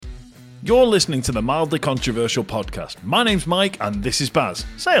You're listening to the Mildly Controversial podcast. My name's Mike and this is Baz.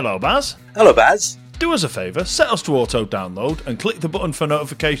 Say hello, Baz. Hello, Baz. Do us a favour, set us to auto-download and click the button for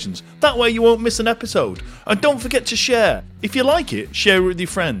notifications. That way you won't miss an episode. And don't forget to share. If you like it, share it with your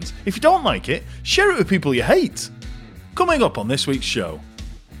friends. If you don't like it, share it with people you hate. Coming up on this week's show.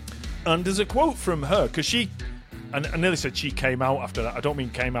 And there's a quote from her, because she... And I nearly said she came out after that. I don't mean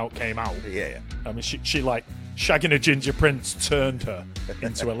came out. Yeah. I mean, she like, shagging a ginger prince turned her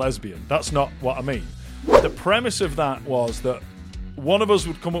into a lesbian. That's not what I mean. The premise of that was that one of us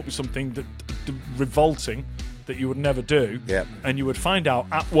would come up with something that revolting that you would never do, and you would find out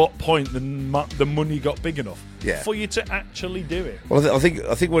at what point the money got big enough for you to actually do it. Well, I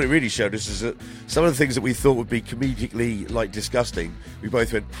think what it really showed us is that some of the things that we thought would be comedically disgusting, we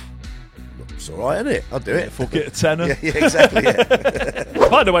both went, it's all right, isn't it? I'll do it. Fuck it, a tenner. Yeah, exactly. Yeah.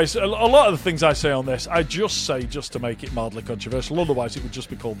 By the way, so a lot of the things I say on this, I just say just to make it mildly controversial. Otherwise, it would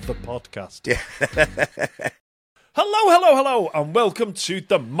just be called the podcast. Yeah. Hello, and welcome to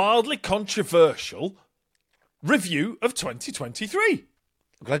the mildly controversial review of 2023. I'm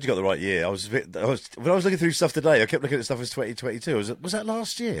glad you got the right year. When I was looking through stuff today, I kept looking at stuff as 2022. Was that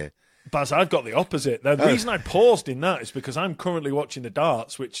last year? Baz, I've got the opposite. The reason I paused in that is because I'm currently watching the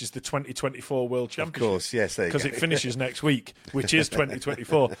darts, which is the 2024 World Championship. Of course, yes, there you go. Because it finishes next week, which is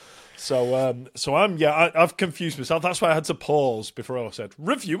 2024. I've confused myself. That's why I had to pause before I said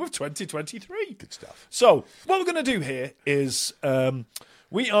review of 2023. Good stuff. So what we're going to do here is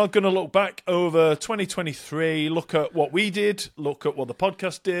we are going to look back over 2023, look at what we did, look at what the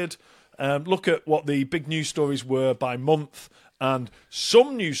podcast did, look at what the big news stories were by month. And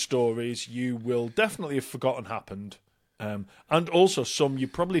some news stories you will definitely have forgotten happened. And also some you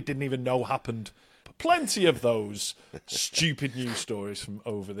probably didn't even know happened. Plenty of those stupid news stories from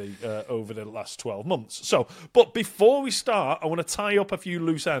over the last 12 months. So, but before we start, I want to tie up a few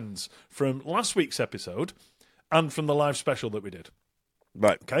loose ends from last week's episode and from the live special that we did.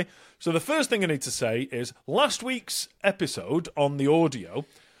 Right. Okay. So the first thing I need to say is last week's episode on the audio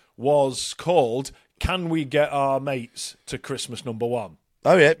was called... Can we get our mates to Christmas number one?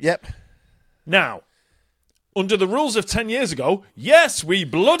 Oh, yep. Now, under the rules of 10 years ago, yes, we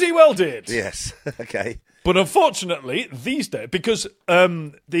bloody well did. Yes, okay. But unfortunately, these days, because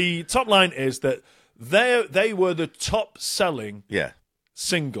the top line is that they were the top-selling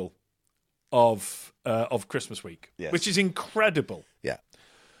single of Christmas week, which is incredible. Yeah.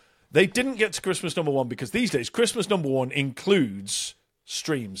 They didn't get to Christmas number one because these days, Christmas number one includes...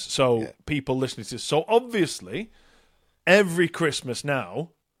 streams, so people listening to this. So obviously, every Christmas now,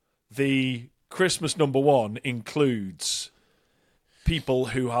 the Christmas number one includes people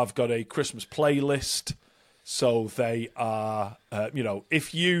who have got a Christmas playlist. So they are,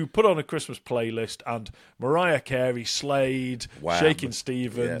 if you put on a Christmas playlist and Mariah Carey, Slade, Wham. Shakin'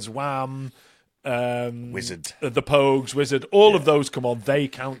 Stevens, Wham, Wizard, the Pogues, Wizard, all of those come on, they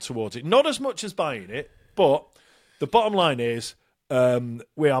count towards it. Not as much as buying it, but the bottom line is,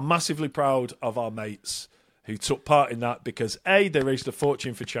 we are massively proud of our mates who took part in that because A, they raised a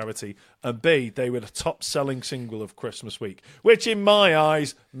fortune for charity, and B, they were the top-selling single of Christmas week, which in my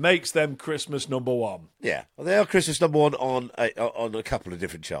eyes makes them Christmas number one. Yeah, well, they are Christmas number one on a couple of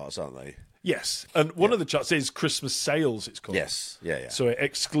different charts, aren't they? Yes, and one of the charts is Christmas sales, it's called. Yes, yeah. So it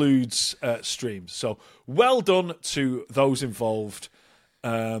excludes streams. So well done to those involved. We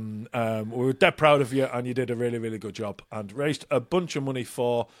were dead proud of you, and you did a really, really good job, and raised a bunch of money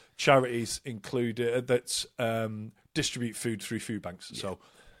for charities included that distribute food through food banks. So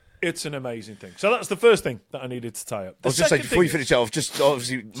it's an amazing thing. So that's the first thing that I needed to tie up. I was just saying, before you finish it off, just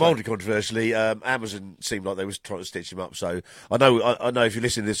obviously mildly controversially, Amazon seemed like they was trying to stitch him up. So I know if you're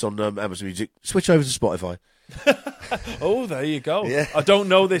listening to this on Amazon Music, switch over to Spotify. Oh, there you go. Yeah. I don't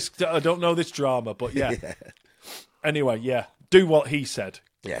know this drama, but yeah. Anyway, do what he said.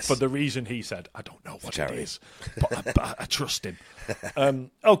 Yes. For the reason he said. I don't know what it is, but I trust him.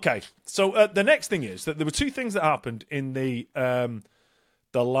 Okay. So the next thing is that there were two things that happened in the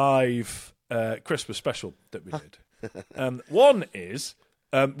live Christmas special that we did. One is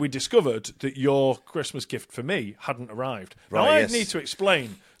we discovered that your Christmas gift for me hadn't arrived. Right, now, I yes. need to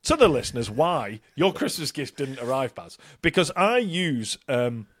explain to the listeners why your Christmas gift didn't arrive, Baz. Because I use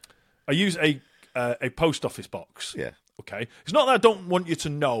a post office box. Yeah. Okay, it's not that I don't want you to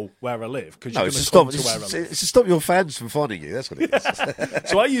know where I live because you're going to come come to where I live. It's to stop your fans from finding you. That's what it is.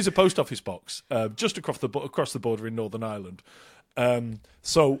 So I use a post office box just across the border in Northern Ireland.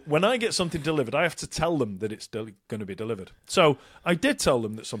 So when I get something delivered, I have to tell them that it's still going to be delivered. So I did tell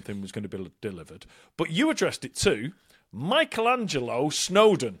them that something was going to be delivered, but you addressed it to Michelangelo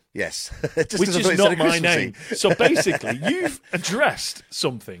Snowden. Yes. Which is not my name. So basically, you've addressed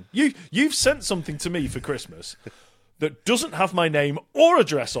something. You've sent something to me for Christmas that doesn't have my name or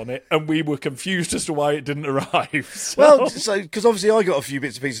address on it, and we were confused as to why it didn't arrive. Well, because obviously I got a few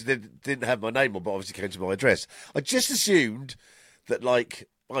bits and pieces that didn't have my name on, but obviously came to my address. I just assumed that, like,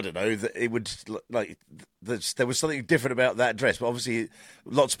 I don't know, that it would, like, there was something different about that address, but obviously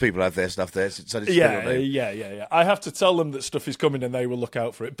lots of people have their stuff there, so it's yeah. I have to tell them that stuff is coming and they will look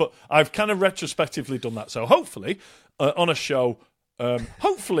out for it, but I've kind of retrospectively done that. So hopefully, on a show,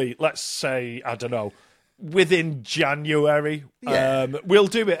 hopefully, let's say, I don't know, within January, we'll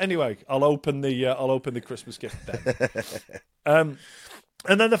do it anyway. I'll open the Christmas gift then.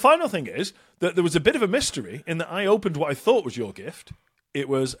 And then the final thing is that there was a bit of a mystery in that I opened what I thought was your gift. It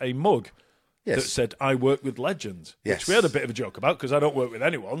was a mug that said, "I work with legends," which we had a bit of a joke about because I don't work with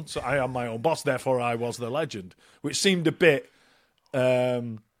anyone, so I am my own boss, therefore I was the legend, which seemed a bit, a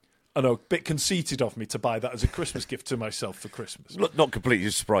bit conceited of me to buy that as a Christmas gift to myself for Christmas. Not completely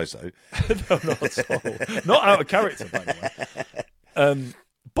surprised, though. No, not at all. Not out of character, by the way.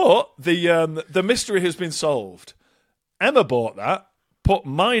 But the mystery has been solved. Emma bought that, put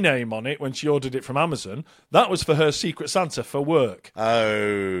my name on it when she ordered it from Amazon. That was for her Secret Santa for work.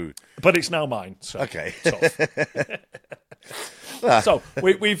 Oh. But it's now mine. So okay. So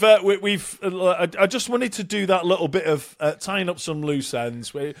we've. I just wanted to do that little bit of tying up some loose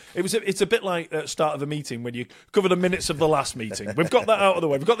ends. It's a bit like at the start of a meeting when you cover the minutes of the last meeting. We've got that out of the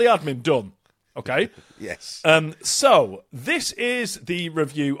way. We've got the admin done. Okay. Yes. So this is the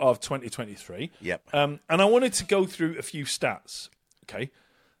review of 2023. Yep. And I wanted to go through a few stats. Okay.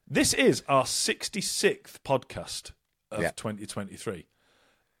 This is our 66th podcast of 2023.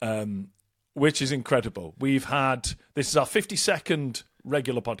 Which is incredible. This is our 52nd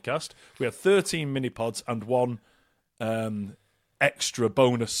regular podcast. We had 13 mini pods and one extra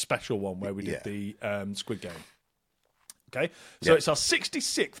bonus special one where we did the Squid Game. Okay, so it's our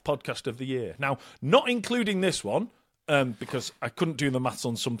 66th podcast of the year. Now, not including this one, because I couldn't do the maths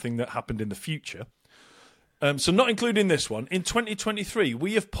on something that happened in the future. So not including this one, in 2023,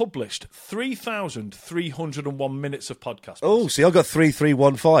 we have published 3,301 minutes of podcast. Oh, see, I got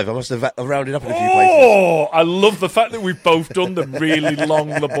 3,315. I must have rounded up in a few places. Oh, I love the fact that we've both done the really long,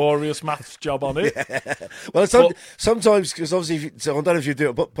 laborious maths job on it. Yeah. Well, sometimes, because obviously, I don't know if you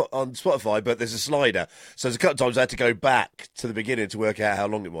do it on Spotify, but there's a slider. So there's a couple of times I had to go back to the beginning to work out how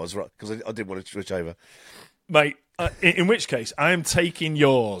long it was, right? Because I didn't want to switch over. Mate, in which case, I am taking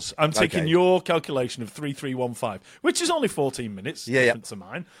yours. I'm taking your calculation of 3,315, which is only 14 minutes different to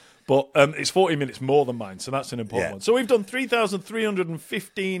mine. But it's 40 minutes more than mine, so that's an important one. So we've done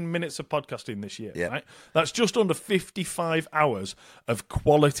 3,315 minutes of podcasting this year, right? That's just under 55 hours of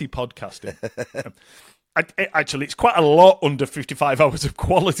quality podcasting. Actually, it's quite a lot under 55 hours of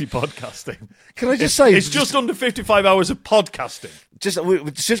quality podcasting. Can I just say... It's just under 55 hours of podcasting.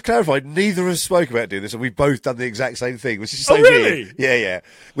 Just clarify, neither of us spoke about doing this, and we've both done the exact same thing, which is so really? Weird. Yeah.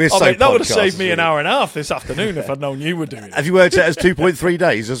 Mate, that would have saved me an hour and a half this afternoon if I'd known you were doing it. Have you worked out as 2.3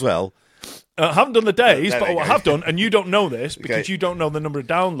 days as well? I haven't done the days, but what I have done, and you don't know this because you don't know the number of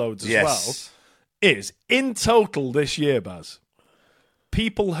downloads as well, is in total this year, Baz,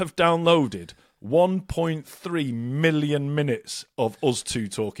 people have downloaded 1.3 million minutes of us two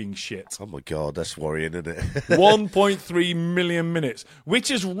talking shit. Oh my God, that's worrying, isn't it? 1.3 million minutes, which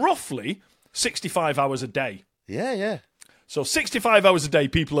is roughly 65 hours a day. Yeah. So 65 hours a day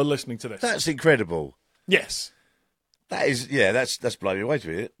people are listening to this. That's incredible. Yes. That is, that's blowing me away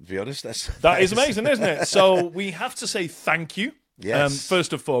to be honest. That is amazing, isn't it? So we have to say thank you. Yes.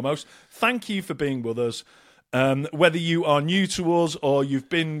 First and foremost, thank you for being with us. Whether you are new to us or you've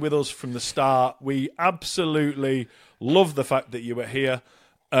been with us from the start, we absolutely love the fact that you are here,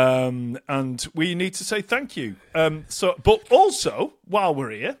 and we need to say thank you. But also, while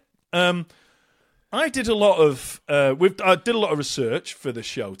we're here, I did a lot of research for the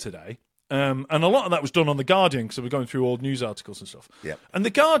show today, and a lot of that was done on The Guardian because I was going through old news articles and stuff. Yep. And The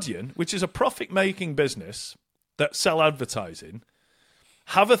Guardian, which is a profit-making business that sell advertising,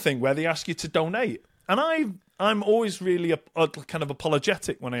 have a thing where they ask you to donate. And I'm always really kind of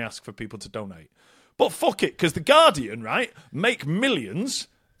apologetic when I ask for people to donate. But fuck it, because The Guardian, right, make millions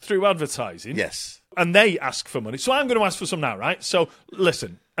through advertising. Yes. And they ask for money. So I'm going to ask for some now, right? So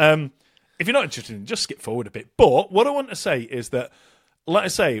listen, if you're not interested in it, just skip forward a bit. But what I want to say is that, let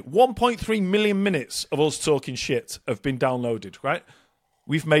us say, 1.3 million minutes of us talking shit have been downloaded, right?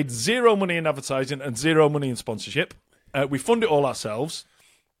 We've made zero money in advertising and zero money in sponsorship. We fund it all ourselves.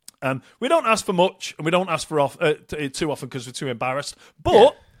 We don't ask for much, and we don't ask for too often because we're too embarrassed.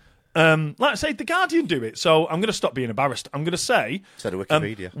 But like I say, The Guardian do it. So I'm going to stop being embarrassed. I'm going to say, So do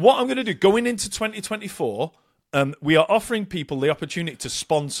Wikipedia. what I'm going to do, going into 2024, we are offering people the opportunity to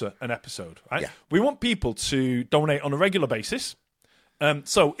sponsor an episode, right? Yeah. We want people to donate on a regular basis.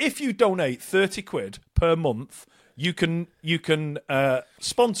 So if you donate 30 quid per month, you can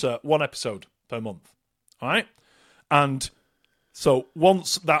sponsor one episode per month, all right? And so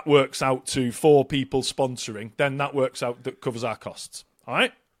once that works out to 4 people sponsoring, then that works out, that covers our costs, all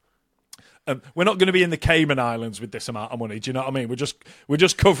right? We're not going to be in the Cayman Islands with this amount of money. Do you know what I mean? We're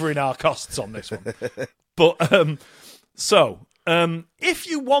just covering our costs on this one. But if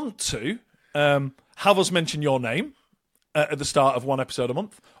you want to have us mention your name at the start of one episode a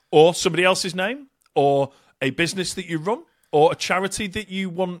month, or somebody else's name, or a business that you run, or a charity that you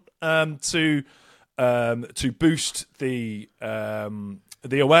want to boost the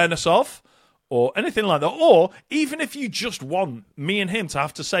awareness of, or anything like that, or even if you just want me and him to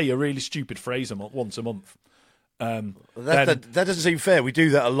have to say a really stupid phrase once a month. That doesn't seem fair. We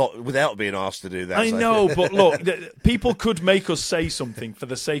do that a lot without being asked to do that. I know, but look, people could make us say something for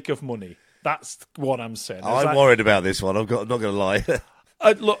the sake of money. That's what I'm saying. I'm worried about this one. I'm not going to lie.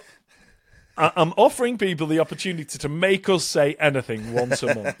 Look, I'm offering people the opportunity to make us say anything once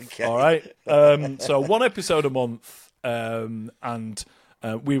a month. Okay. All right? So one episode a month, and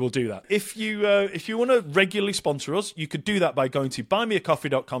we will do that. If you want to regularly sponsor us, you could do that by going to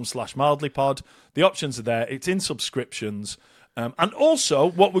buymeacoffee.com/mildlypod. The options are there. It's in subscriptions. And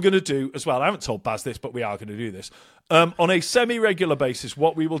also, what we're going to do as well, I haven't told Baz this, but we are going to do this. On a semi-regular basis,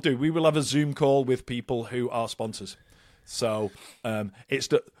 what we will do, we will have a Zoom call with people who are sponsors. So it's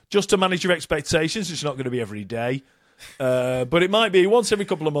just to manage your expectations. It's not going to be every day. But it might be once every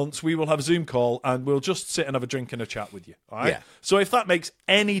couple of months, we will have a Zoom call and we'll just sit and have a drink and a chat with you. All right? Yeah. So if that makes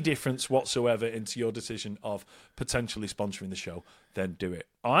any difference whatsoever into your decision of potentially sponsoring the show, then do it.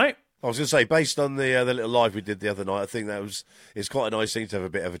 All right? I was going to say, based on the little live we did the other night, I think it's quite a nice thing to have a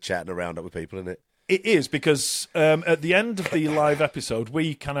bit of a chat and a round up with people, isn't it? It is, because at the end of the live episode,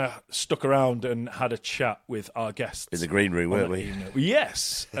 we kind of stuck around and had a chat with our guests. In the green room, weren't we?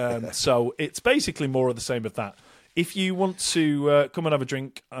 Yes. So it's basically more of the same of that. If you want to come and have a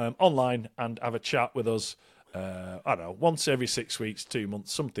drink online and have a chat with us, I don't know, once every 6 weeks, 2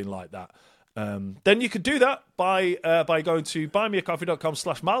 months, something like that, then you could do that by going to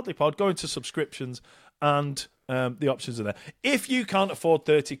buymeacoffee.com/mildlypod, going to subscriptions, and the options are there. If you can't afford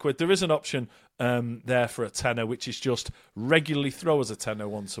 30 quid, there is an option there for a tenner, which is just regularly throw us a tenner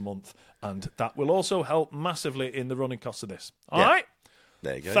once a month, and that will also help massively in the running costs of this. All right?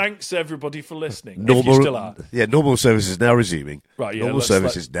 There you go. Thanks, everybody, for listening. If you still are. Yeah, normal service is now resuming. Right, yeah. Normal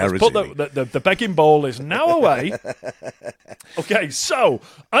service is now resuming. The begging bowl is now away. Okay, so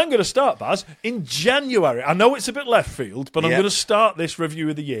I'm going to start, Baz, in January. I know it's a bit left field, but I'm going to start this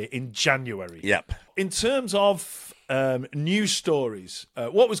review of the year in January. Yep. In terms of news stories,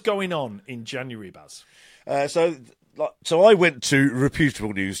 what was going on in January, Baz? So I went to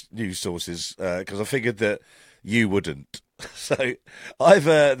reputable news sources because I figured that you wouldn't. So I've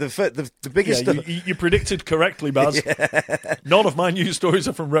the biggest. Yeah, you predicted correctly, Baz. Yeah. None of my news stories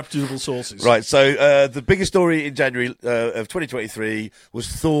are from reputable sources. Right. So the biggest story in January of 2023 was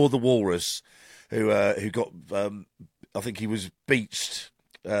Thor the Walrus, who got I think he was beached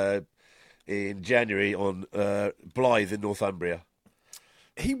in January on Blythe in Northumbria.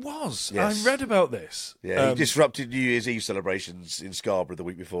 He was. Yes. I read about this. Yeah, he disrupted New Year's Eve celebrations in Scarborough the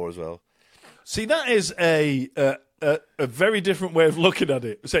week before as well. See, that is a very different way of looking at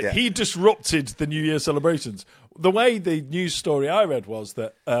it. So he disrupted the New Year celebrations. The way the news story I read was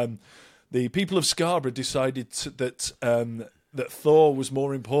that the people of Scarborough decided that Thor was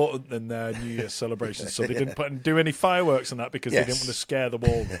more important than their New Year celebrations, so they didn't do any fireworks and that because they didn't want to scare the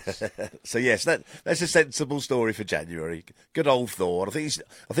walrus. So yes, that's a sensible story for January. Good old Thor. I think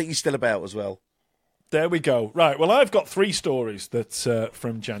he's still about as well. There we go. Right. Well, I've got 3 stories that's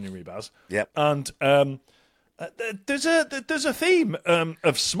from January, Baz. Yep. And there's a theme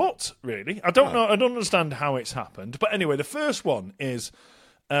of smut, really. I don't know. I don't understand how it's happened. But anyway, the first one is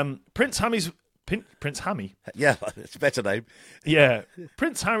Prince Hammy. Yeah, it's a better name. Yeah,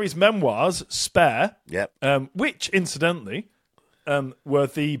 Prince Harry's memoirs, Spare. Yep. Which, incidentally, were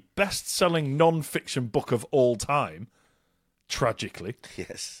the best-selling non-fiction book of all time. Tragically.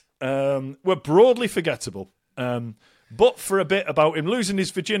 Yes. Were broadly forgettable, but for a bit about him losing his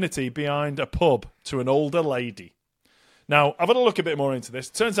virginity behind a pub to an older lady. Now, I've had a look a bit more into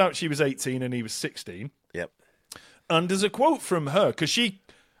this. Turns out she was 18 and he was 16. Yep. And there's a quote from her, because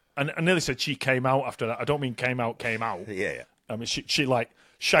I nearly said she came out after that. I don't mean came out. Yeah. I mean, she like,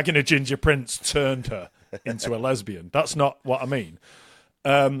 shagging a ginger prince turned her into a lesbian. That's not what I mean.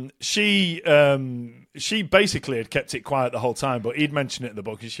 She basically had kept it quiet the whole time, but he'd mentioned it in the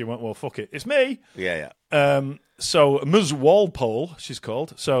book, and she went, "Well, fuck it, it's me." Yeah. So Ms. Walpole, she's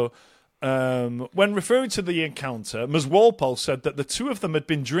called. So when referring to the encounter, Ms. Walpole said that the two of them had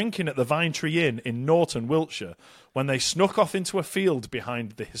been drinking at the Vine Tree Inn in Norton, Wiltshire, when they snuck off into a field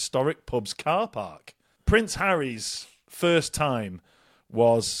behind the historic pub's car park. Prince Harry's first time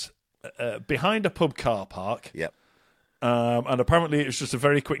was behind a pub car park. Yep. And apparently it was just a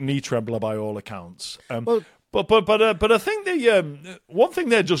very quick knee trembler by all accounts. But I think the one thing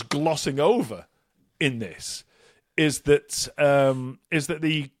they're just glossing over in this is that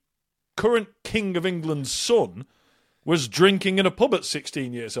the current King of England's son was drinking in a pub at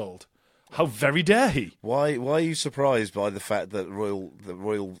 16 years old. How very dare he? Why are you surprised by the fact that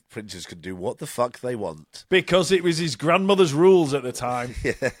royal princes can do what the fuck they want? Because it was his grandmother's rules at the time.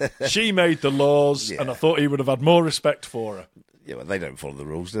 She made the laws, and I thought he would have had more respect for her. Yeah, well, they don't follow the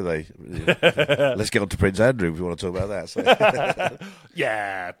rules, do they? Let's get on to Prince Andrew if we want to talk about that. So.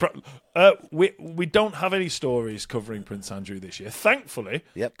 Yeah. We don't have any stories covering Prince Andrew this year, thankfully,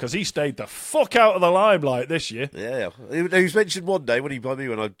 because he stayed the fuck out of the limelight this year. Yeah. He was mentioned one day when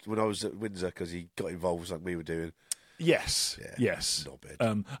I was at Windsor because he got involved like we were doing. Yes. Not bad.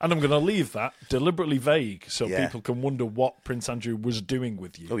 And I'm going to leave that deliberately vague so people can wonder what Prince Andrew was doing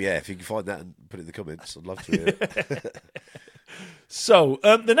with you. Oh, yeah, if you can find that and put it in the comments, I'd love to hear it. So,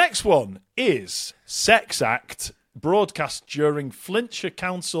 the next one is Sex Act broadcast during Flintshire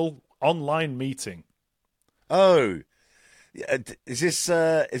Council online meeting. Oh, is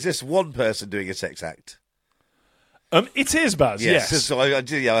this one person doing a sex act? It is, Baz, yes. So I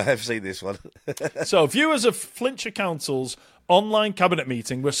have seen this one. So, viewers of Flintshire Council's online cabinet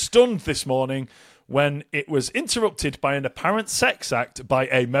meeting were stunned this morning when it was interrupted by an apparent sex act by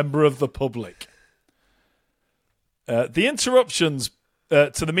a member of the public. The interruptions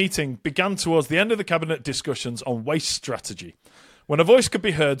to the meeting began towards the end of the cabinet discussions on waste strategy, when a voice could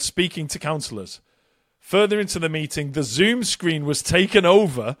be heard speaking to councillors. Further into the meeting, the Zoom screen was taken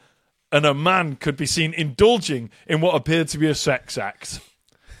over and a man could be seen indulging in what appeared to be a sex act.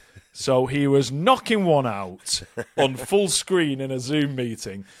 So he was knocking one out on full screen in a Zoom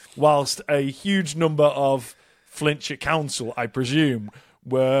meeting, whilst a huge number of Flintshire Council, I presume,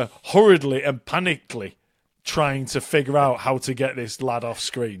 were hurriedly and panically trying to figure out how to get this lad off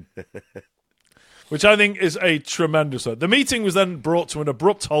screen. Which I think is a tremendous one. The meeting was then brought to an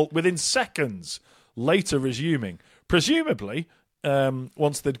abrupt halt within seconds, later resuming. Presumably,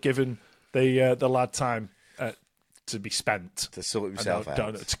 once they'd given the lad time to be spent. To sort himself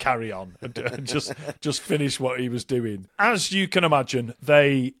out. To carry on and just finish what he was doing. As you can imagine,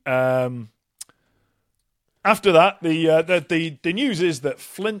 they... after that, the news is that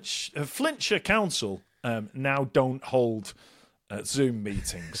Flintshire Council... now don't hold Zoom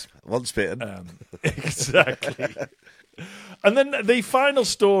meetings. Once bitten. Exactly. And then the final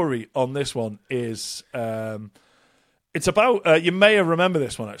story on this one is it's about you may remember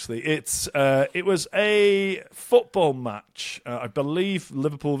this one actually. It was a football match, I believe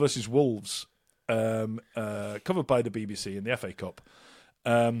Liverpool versus Wolves, covered by the BBC in the FA Cup.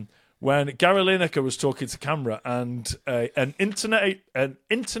 When Gary Lineker was talking to camera and an internet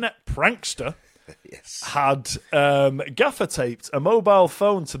prankster had gaffer taped a mobile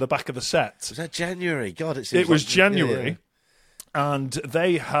phone to the back of the set. Was that January? God, it was January. Yeah. And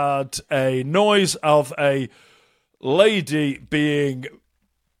they had a noise of a lady being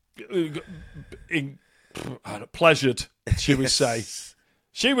pleasured, should we say.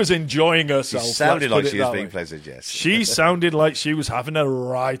 She was enjoying herself. She sounded like she was being pleasured, yes. She sounded like she was having a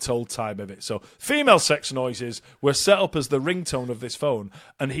right old time of it. So female sex noises were set up as the ringtone of this phone,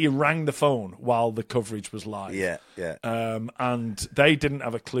 and he rang the phone while the coverage was live. Yeah. And they didn't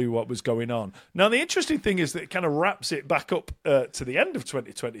have a clue what was going on. Now, the interesting thing is that it kind of wraps it back up to the end of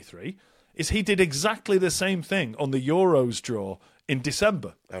 2023, is he did exactly the same thing on the Euros draw in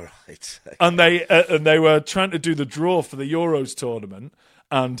December. All right. And they were trying to do the draw for the Euros tournament.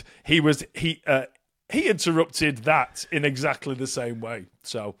 And he interrupted that in exactly the same way.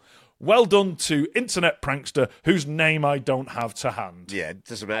 So, well done to internet prankster whose name I don't have to hand. Yeah, it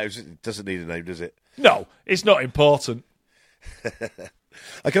doesn't matter. It doesn't need a name, does it? No, it's not important.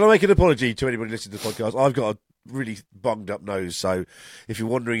 Can I make an apology to anybody listening to the podcast? I've got a really bunged up nose, so if you're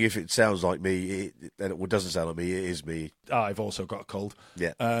wondering if it sounds like me, it doesn't sound like me, it is me. I've also got a cold.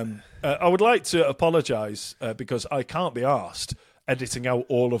 Yeah. I would like to apologise because I can't be arsed editing out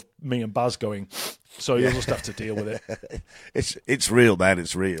all of me and Baz going, so you'll just have to deal with it. It's real, man.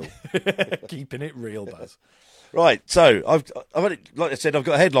 It's real. Keeping it real, Baz. Right, so I've only, like I said, I've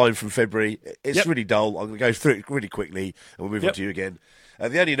got a headline from February. It's Yep. really dull. I'm going to go through it really quickly, and we'll move on Yep. to you again.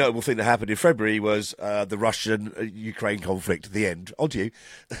 The only notable thing that happened in February was the Russian-Ukraine conflict. The end. On to you.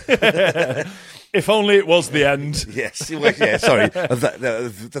 If only it was the end. Yes, yeah. Sorry,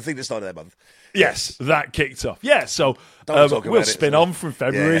 the thing that started that month. Yes, that kicked off. Yeah, so Don't talk we'll about it, spin so- on from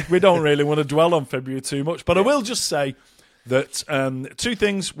February. Yeah. We don't really want to dwell on February too much, but I will just say that two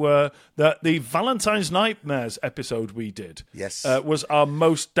things were that the Valentine's Nightmares episode we did Yes. was our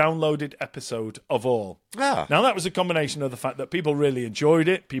most downloaded episode of all. Ah. Now, that was a combination of the fact that people really enjoyed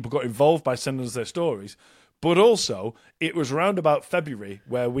it, people got involved by sending us their stories, but also it was around about February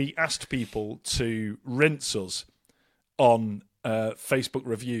where we asked people to rinse us on Facebook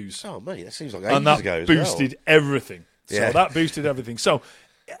reviews. Oh, mate, that seems like And ages that ago as boosted everything. Yeah. So that boosted everything. So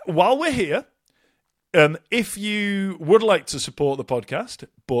while we're here, if you would like to support the podcast,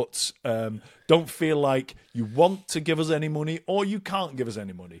 but don't feel like you want to give us any money or you can't give us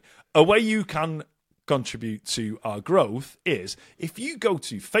any money, a way you can contribute to our growth is if you go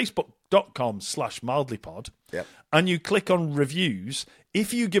to facebook.com/mildlypod Yep. and you click on reviews,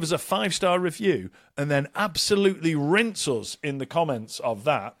 if you give us a 5-star review and then absolutely rinse us in the comments of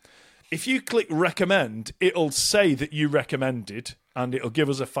that, if you click recommend, it'll say that you recommended and it'll give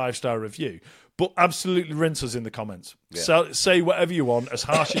us a 5-star review. But absolutely rinse us in the comments. Yeah. So say whatever you want, as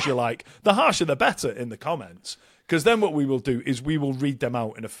harsh as you like. The harsher, the better in the comments. Because then what we will do is we will read them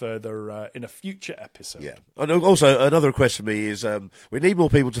out in a future episode. Yeah. And also, another request for me is we need more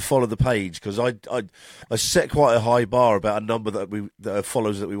people to follow the page because I set quite a high bar about a number that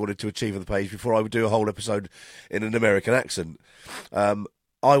follows that we wanted to achieve on the page before I would do a whole episode in an American accent.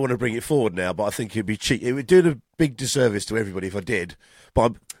 I want to bring it forward now, but I think it'd be cheap. It would do a big disservice to everybody if I did. But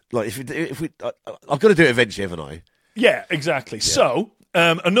I'm, like, I've got to do it eventually, haven't I? Yeah, exactly. Yeah. So,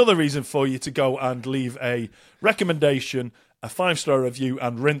 another reason for you to go and leave a recommendation, a 5-star review,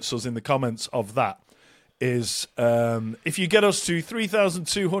 and rinse us in the comments of that is if you get us to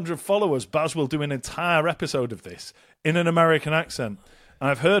 3,200 followers, Baz will do an entire episode of this in an American accent. And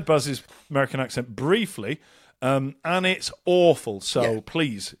I've heard Baz's American accent briefly, and it's awful. So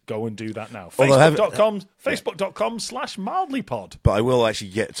please go and do that now. Facebook.com/mildlypod. But I will actually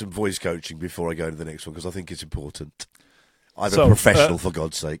get some voice coaching before I go to the next one because I think it's important. I'm a professional, for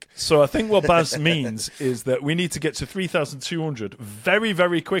God's sake. So I think what Baz means is that we need to get to 3,200 very,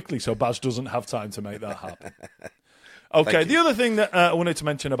 very quickly so Baz doesn't have time to make that happen. Okay, the other thing that I wanted to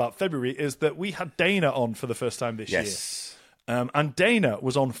mention about February is that we had Dana on for the first time this year. And Dana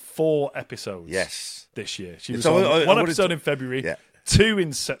was on 4 episodes this year. She was on one episode in February, 2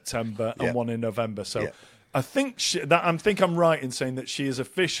 in September, and 1 in November. So I think I'm right in saying that she is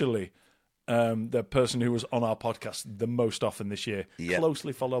officially the person who was on our podcast the most often this year,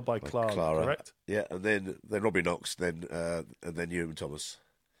 closely followed by Clara, correct? Yeah, and then Robbie Knox, and then you and Thomas.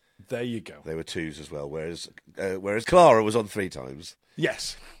 There you go. They were 2s as well, whereas Clara was on 3 times.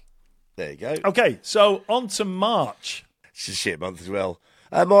 Yes. There you go. Okay, so on to March. It's a shit month as well.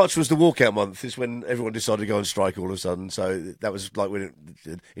 March was the walkout month. It's when everyone decided to go on strike all of a sudden. So that was like when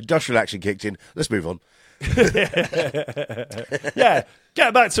industrial action kicked in. Let's move on. Yeah,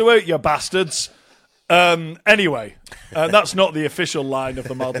 get back to it, you bastards. Anyway, that's not the official line of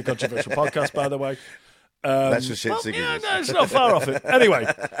the Mildly Controversial podcast, by the way. That's just shit. Yeah, no, it's not far off it. Anyway,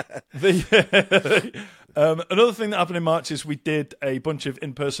 another thing that happened in March is we did a bunch of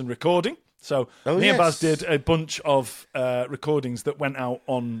in-person recording. So me and Baz did a bunch of recordings that went out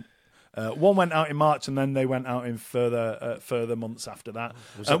on. One went out in March, and then they went out in further months after that.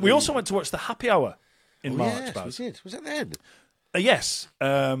 We also went to watch the Happy Hour in March. Baz. We did. Was that then? Yes,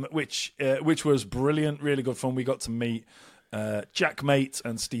 which was brilliant, really good fun. We got to meet Jack Mate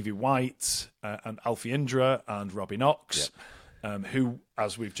and Stevie White and Alfie Indra and Robbie Knox, who,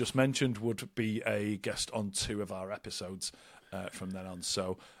 as we've just mentioned, would be a guest on 2 of our episodes from then on.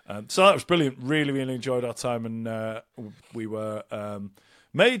 So that was brilliant. Really, really enjoyed our time, and we were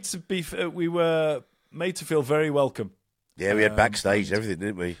made to feel very welcome. Yeah, we had backstage and everything,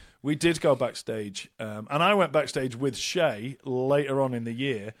 didn't we? We did go backstage, and I went backstage with Shay later on in the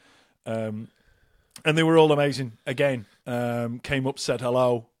year, and they were all amazing. Again, came up, said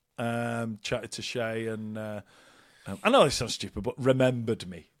hello, chatted to Shay, and I know this sounds stupid, but remembered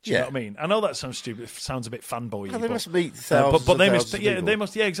me. Do you know what I mean? I know that sounds stupid. It sounds a bit fanboy. They must meet thousands. But they and must. thousands Yeah, of they people.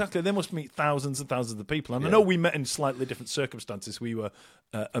 must. Yeah, exactly. They must meet thousands and thousands of people. And I know we met in slightly different circumstances. We were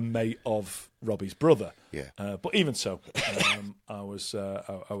a mate of Robbie's brother. Yeah. But even so, I was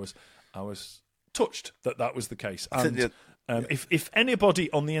touched that was the case. And if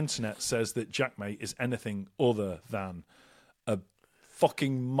anybody on the internet says that Jack Mate is anything other than a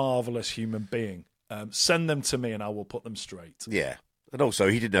fucking marvelous human being, send them to me and I will put them straight. Yeah. And also,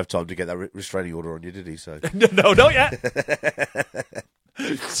 he didn't have time to get that restraining order on you, did he? So No, not yet.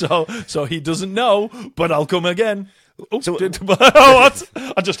 So he doesn't know, but I'll come again. What?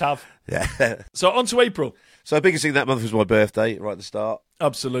 I just have. Yeah. So on to April. So the biggest thing that month was my birthday, right at the start.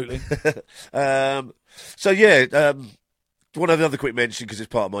 Absolutely. Want to have another quick mention because it's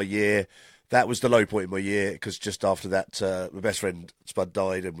part of my year. That was the low point in my year because just after that, my best friend Spud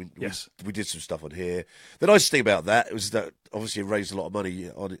died, and we did some stuff on here. The nice thing about that was that obviously it raised a lot of money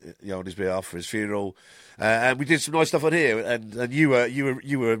on his behalf for his funeral, and we did some nice stuff on here. And you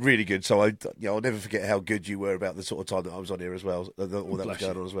were really good. So I'll never forget how good you were about the sort of time that I was on here as well. All that was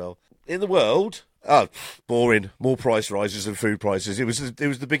going on as well in the world. Oh, boring. More price rises and food prices. It was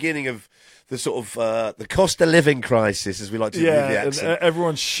the beginning of the sort of the cost of living crisis, as we like to use the accent.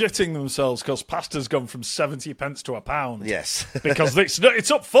 Everyone's shitting themselves because pasta's gone from 70 pence to £1. Yes, because it's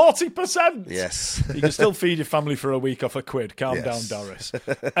up 40%. Yes, you can still feed your family for a week off £1. Calm down, Doris.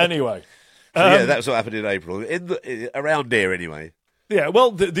 Anyway, that's what happened in April. Around here, anyway. Yeah,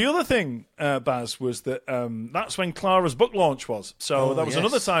 well, the other thing, Baz, was that that's when Clara's book launch was. So that was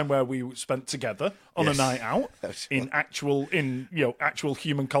another time where we spent together on a night out in actual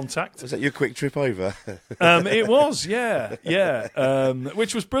human contact. Was that your quick trip over? It was, yeah,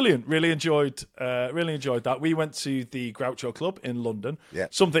 which was brilliant. Really enjoyed that. We went to the Groucho Club in London. Yeah,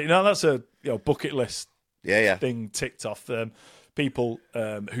 something that's a bucket list. Thing ticked off. People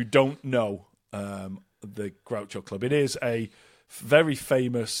who don't know the Groucho Club. It is a very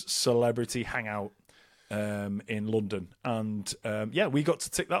famous celebrity hangout in London, and we got to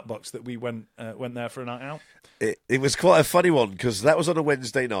tick that box that we went there for a night out. It was quite a funny one because that was on a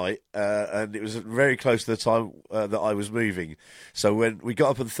Wednesday night, and it was very close to the time that I was moving. So when we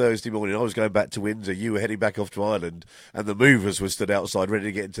got up on Thursday morning, I was going back to Windsor. You were heading back off to Ireland, and the movers were stood outside ready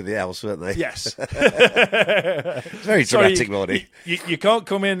to get into the house, weren't they? Yes. Very dramatic morning. You can't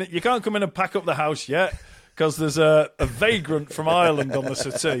come in. You can't come in and pack up the house yet. Because there's a vagrant from Ireland on the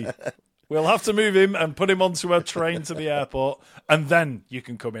settee. We'll have to move him and put him onto a train to the airport, and then you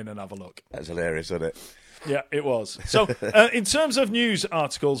can come in and have a look. That's hilarious, isn't it? Yeah, it was. So, in terms of news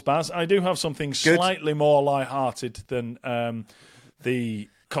articles, Baz, I do have something slightly more light-hearted than the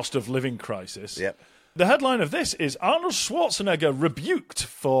cost of living crisis. Yep. The headline of this is Arnold Schwarzenegger rebuked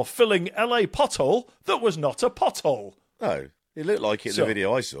for filling LA pothole that was not a pothole. Oh, it looked like it in the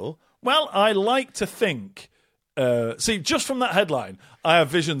video I saw. Well, I like to think. Just from that headline, I have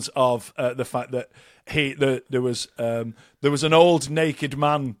visions of the fact that there was an old naked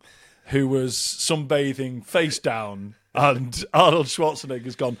man who was sunbathing face down, and Arnold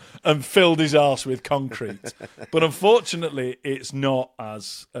Schwarzenegger's gone and filled his arse with concrete. But unfortunately, it's not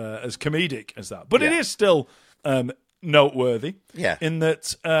as comedic as that. But it is still noteworthy. Yeah. In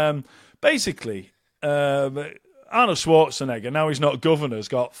that, basically. Arnold Schwarzenegger, now he's not governor, has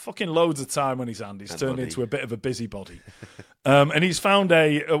got fucking loads of time on his hand. He's turned into a bit of a busybody. And he's found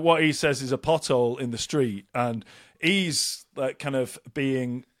what he says is a pothole in the street, and he's kind of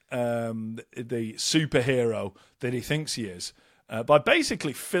being the superhero that he thinks he is by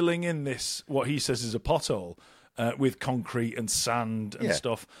basically filling in what he says is a pothole with concrete and sand and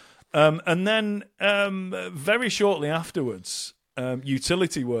stuff. And then very shortly afterwards,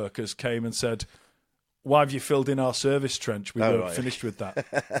 utility workers came and said, "Why have you filled in our service trench? We weren't finished with that."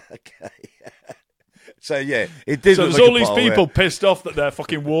 Okay. So, it did. So there's all these people pissed off that their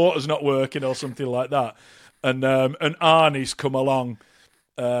fucking water's not working or something like that. And Arnie's come along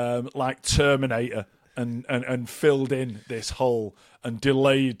like Terminator and filled in this hole and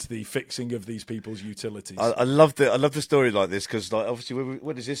delayed the fixing of these people's utilities. I love the story like this because, obviously,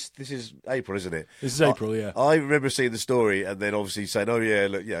 when is this? This is April, isn't it? This is April, yeah. I remember seeing the story and then obviously saying, "Oh yeah,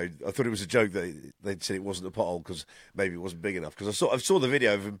 look, I thought it was a joke that they'd said it wasn't a pothole because maybe it wasn't big enough." Because I saw the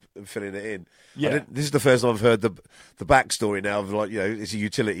video of him filling it in. Yeah, this is the first time I've heard the backstory now of it's a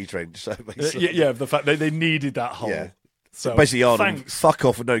utility trench. So the fact that they needed that hole. Yeah. So basically, Arnold, fuck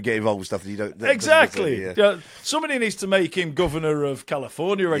off and don't get involved with stuff that you don't. Exactly. Somebody needs to make him governor of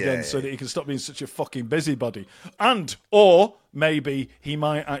California again so that he can stop being such a fucking busybody. Or maybe he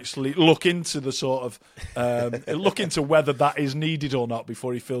might actually look into the sort of look into whether that is needed or not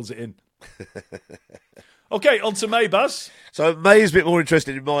before he fills it in. Okay, on to May, Baz. So May is a bit more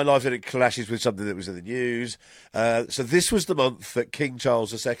interesting in my life and it clashes with something that was in the news. So this was the month that King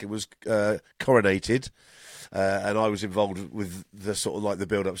Charles II was coronated. And I was involved with the sort of like the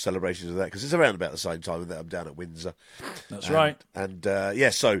build-up celebrations of that because it's around about the same time that I'm down at Windsor. That's right. And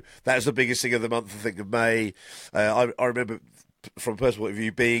so that was the biggest thing of the month, I think, of May. I remember from a personal point of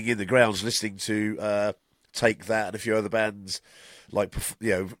view being in the grounds listening to Take That and a few other bands like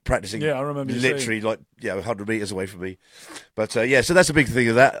practicing. Yeah, I remember you literally saying. like 100 meters away from me. But yeah, so that's a big thing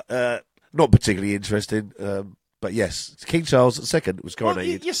of that. Not particularly interesting. But yes, King Charles II was coronated. Well,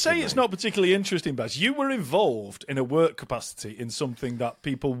 you say it's not particularly interesting, Baz. You were involved in a work capacity in something that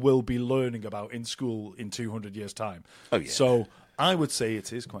people will be learning about in school in 200 years' time. Oh, yeah. So I would say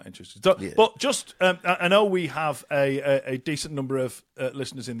it is quite interesting. So, Yeah. But just, I know we have a decent number of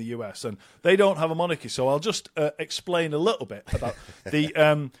listeners in the US, and they don't have a monarchy, so I'll just explain a little bit about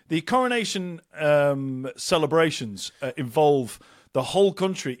the coronation celebrations involve the whole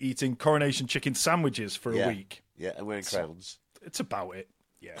country eating coronation chicken sandwiches for a week. Yeah, and wearing crowns. It's about it,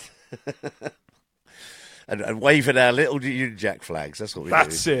 yeah. and waving our little Union Jack flags. That's what we do.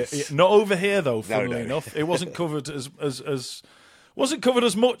 That's it. Yeah, not over here, though. Funnily No. enough, it wasn't covered as wasn't covered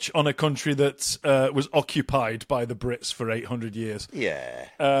as much on a country that was occupied by the Brits for 800 years. Yeah.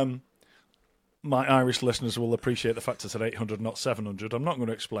 My Irish listeners will appreciate the fact it's at 800, not 700. I'm not going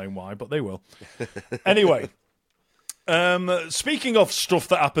to explain why, but they will. Anyway. Speaking of stuff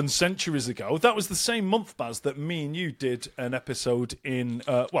that happened centuries ago, that was the same month, Baz, that me and you did an episode in...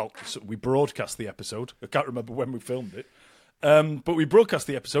 so we broadcast the episode. I can't remember when we filmed it. But we broadcast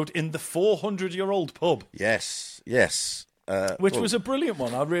the episode in the 400-year-old pub. Yes. Which was a brilliant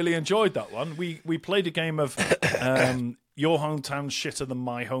one. I really enjoyed that one. We played a game of your hometown shitter than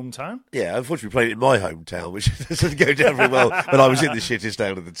my hometown. Yeah, unfortunately we played it in my hometown, which doesn't go down very well, but I was in the shittest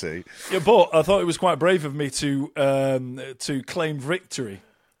town of the two. Yeah, but I thought it was quite brave of me to claim victory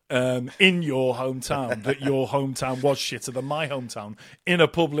in your hometown, that your hometown was shitter than my hometown, in a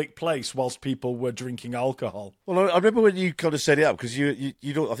public place whilst people were drinking alcohol. Well, I remember when you kind of set it up, because you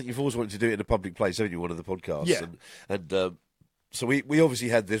don't. I think you've always wanted to do it in a public place, haven't you, one of the podcasts? Yeah. And so we obviously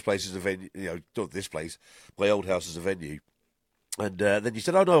had this place as a venue, not this place, my old house as a venue. And then you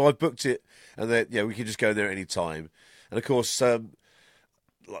said, oh, no, I've booked it, and then, we can just go there at any time. And, of course, so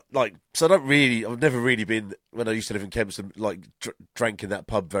I've never really been, when I used to live in Kempston, drank in that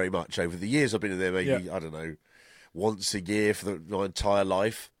pub very much over the years. I've been in there maybe, I don't know, once a year for my entire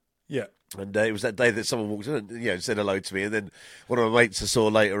life. Yeah. And it was that day that someone walked in and said hello to me, and then one of my mates I saw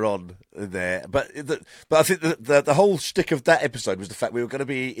later on in there. But I think the whole shtick of that episode was the fact we were going to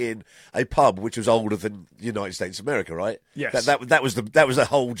be in a pub which was older than the United States of America, right? Yes. That was the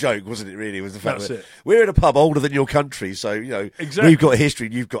whole joke, wasn't it? Really, was the fact that it. we're in a pub older than your country, so Exactly. We've got a history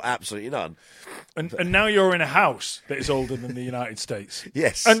and you've got absolutely none. And now you're in a house that is older than the United States.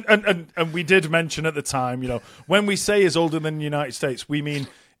 Yes. And we did mention at the time, when we say is older than the United States, we mean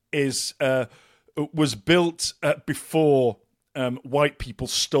was built before white people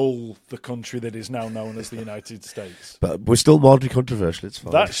stole the country that is now known as the United States. But we're still mildly controversial. It's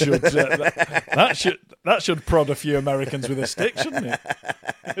fine. That should prod a few Americans with a stick, shouldn't it?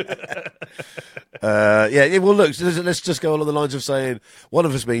 Yeah. Well, look. Let's just go along the lines of saying one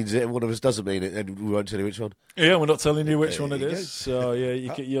of us means it and one of us doesn't mean it, and we won't tell you which one. Yeah, we're not telling you which one it is. So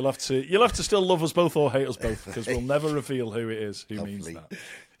yeah, you'll have to still love us both or hate us both, because we'll never reveal who it is who means that.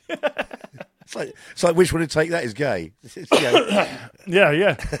 It's like which one to take that is gay. Yeah.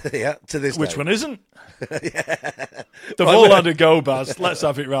 Yeah, to this Which day. one isn't? They've all had a go, Baz. Let's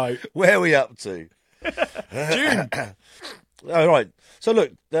have it right. Where are we up to? June. All right. So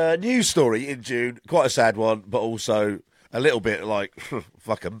look, news story in June, quite a sad one, but also a little bit like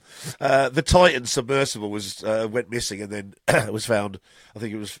fuck 'em. The Titan submersible went missing and then was found. I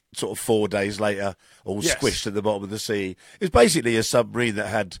think it was sort of 4 days later, all squished at the bottom of the sea. It was basically a submarine that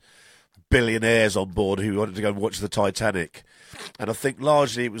had billionaires on board who wanted to go and watch the Titanic, and I think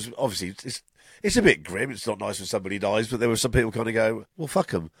largely it was obviously it's a bit grim. It's not nice when somebody dies, but there were some people kind of go, well,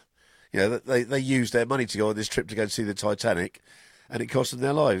 fuck them. They used their money to go on this trip to go and see the Titanic, and it cost them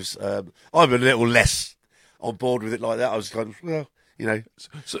their lives. I'm a little less on board with it like that. I was kind of, well,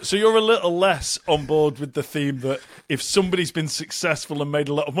 So you're a little less on board with the theme that if somebody's been successful and made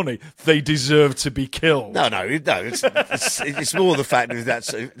a lot of money, they deserve to be killed. No. It's more the fact that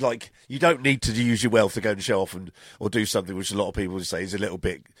that's like you don't need to use your wealth to go and show off or do something which a lot of people would say is a little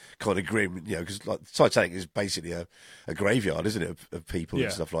bit kind of grim, because like Titanic is basically a graveyard, isn't it, of people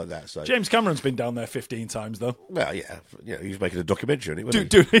and stuff like that. So James Cameron's been down there 15 times though. Well, yeah, he was making a documentary on it,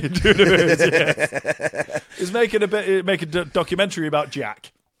 wasn't He's making a documentary about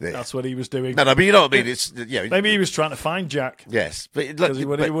Jack. Yeah. That's what he was doing. No, but you know what I mean. It's maybe he was trying to find Jack. Yes, but because he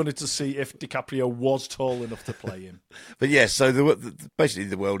wanted to see if DiCaprio was tall enough to play him. But yes, so basically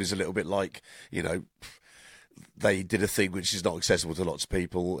the world is a little bit like they did a thing which is not accessible to lots of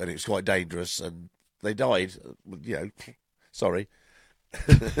people, and it's quite dangerous, and they died. Sorry.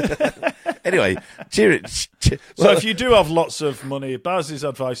 Anyway, So if you do have lots of money, Baz's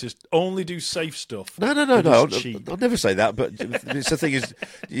advice is only do safe stuff. No. Cheap. I'll never say that, but it's the thing is,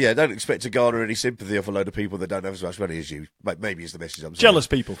 don't expect to garner any sympathy off a load of people that don't have as much money as you. Maybe is the message I'm saying. Jealous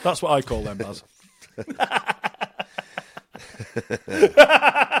people. That's what I call them, Baz.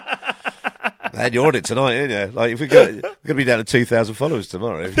 Man, you're on it tonight, aren't you? Like, if we're going to be down to 2,000 followers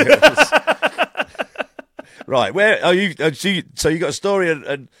tomorrow. Right, where are you? So you got a story,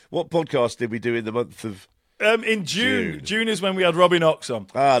 and what podcast did we do in the month of? In June. June is when we had Robbie Knox on.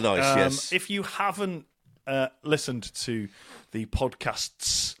 Ah, nice. Yes. If you haven't listened to the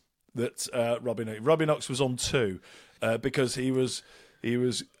podcasts that Robbie Knox was on too, because he was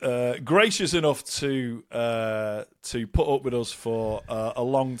gracious enough to put up with us for a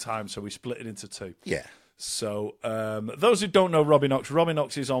long time, so we split it into two. Yeah. So those who don't know Robbie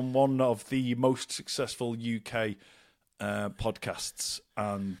Knox is on one of the most successful UK podcasts,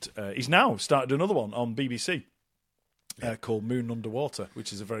 and he's now started another one on BBC called Moon Underwater,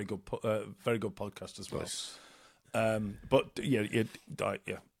 which is a very good podcast as well. Nice. But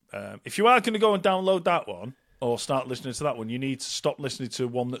if you are going to go and download that one or start listening to that one, you need to stop listening to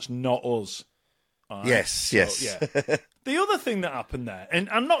one that's not us. Right? Yes. Yeah. The other thing that happened there, and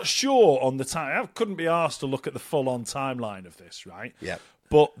I'm not sure on the time, I couldn't be asked to look at the full-on timeline of this, right? Yeah.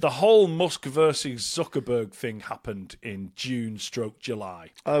 But the whole Musk versus Zuckerberg thing happened in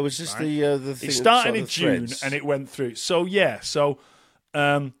June/July. Oh, was this the thing? It started in June and it went through. So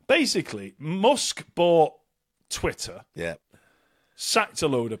basically, Musk bought Twitter. Yeah. Sacked a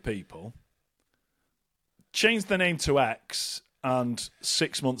load of people. Changed the name to X, and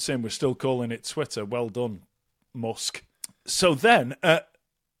 6 months in, we're still calling it Twitter. Well done, Musk. So then,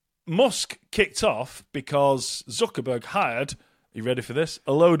 Musk kicked off because Zuckerberg hired, you ready for this?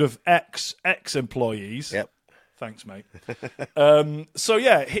 A load of ex-employees. Yep. Thanks, mate.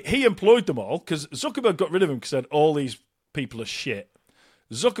 He employed them all because Zuckerberg got rid of them because he said all these people are shit.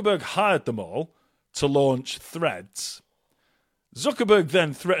 Zuckerberg hired them all to launch Threads. Zuckerberg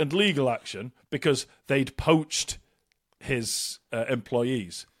then threatened legal action because they'd poached his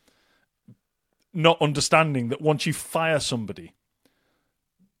employees, not understanding that once you fire somebody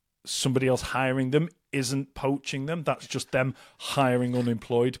else hiring them isn't poaching them. That's just them hiring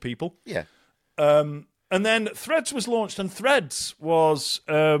unemployed people. Yeah. And then Threads was launched, and Threads was...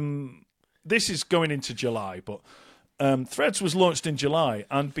 this is going into July, but Threads was launched in July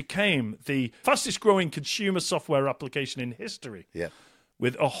and became the fastest-growing consumer software application in history. Yeah.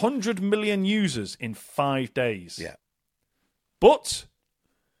 With 100 million users in 5 days. Yeah. But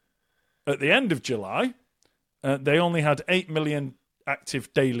at the end of July, they only had 8 million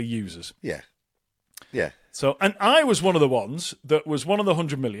active daily users. Yeah. Yeah. So, and I was one of the ones that was one of the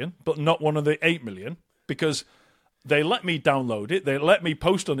 100 million, but not one of the 8 million, because they let me download it, they let me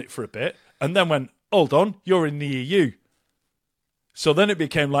post on it for a bit, and then went, hold on, you're in the EU. So then it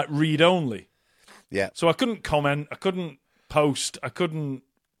became like read-only. Yeah. So I couldn't comment, I couldn't post, I couldn't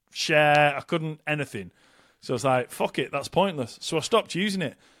share, I couldn't anything. So I was like, fuck it, that's pointless. So I stopped using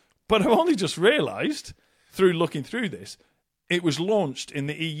it. But I've only just realised, through looking through this, it was launched in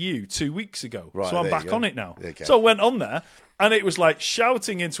the EU 2 weeks ago. Right, so I'm back on it now. Okay. So I went on there, and it was like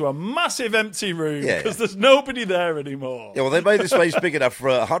shouting into a massive empty room because there's nobody there anymore. Yeah, well, they made the space big enough for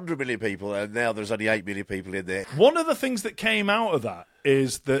 100 million people, and now there's only 8 million people in there. One of the things that came out of that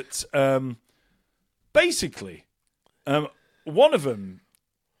is that basically one of them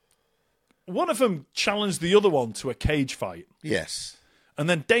challenged the other one to a cage fight. Yes. And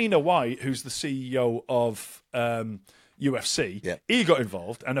then Dana White, who's the CEO of UFC, he got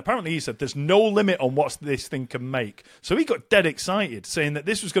involved, and apparently he said there's no limit on what this thing can make. So he got dead excited, saying that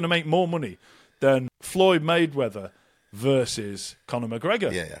this was going to make more money than Floyd Mayweather versus Conor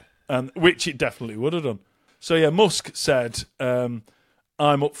McGregor, which it definitely would have done. So yeah, Musk said, I'm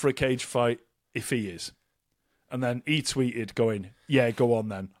up for a cage fight if he is. And then he tweeted going, yeah, go on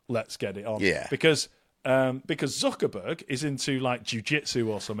then, let's get it on. Yeah. Because Zuckerberg is into like jiu-jitsu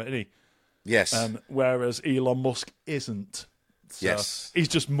or something, isn't he? Yes. Whereas Elon Musk isn't. So yes. He's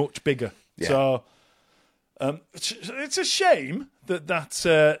just much bigger. Yeah. So it's a shame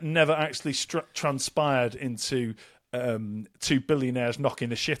that never actually transpired into two billionaires knocking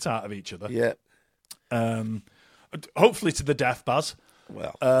the shit out of each other. Yeah. Hopefully to the death, Baz.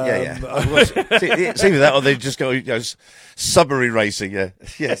 Well, it's either that or they just go, submarine racing,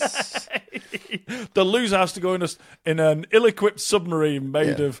 Yes. The loser has to go in an ill-equipped submarine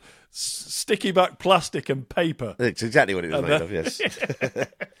made of sticky back plastic and paper. It's exactly what it was made of, yes.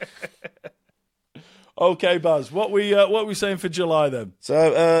 Okay, Baz, what we saying for July then?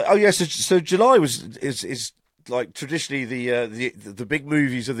 So, so July is like traditionally the big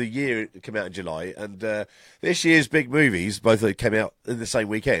movies of the year come out in July, and this year's big movies, both of them came out in the same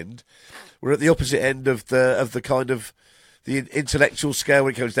weekend, were at the opposite end of the kind of the intellectual scale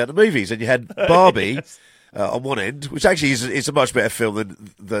when it comes down to movies. And you had Barbie Yes. On one end, which actually is a much better film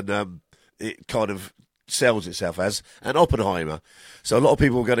than it kind of sells itself as, and Oppenheimer. So a lot of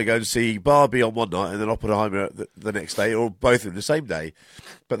people are going to go and see Barbie on one night and then Oppenheimer the next day, or both in the same day.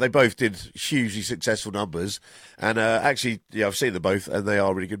 But they both did hugely successful numbers, and actually, yeah, I've seen them both, and they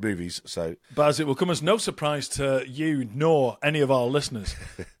are really good movies. So, Baz, it will come as no surprise to you nor any of our listeners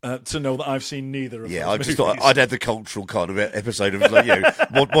to know that I've seen neither of yeah, those I just movies. thought I'd add the cultural kind of episode of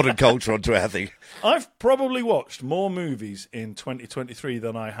modern culture onto our thing. I've probably watched more movies in 2023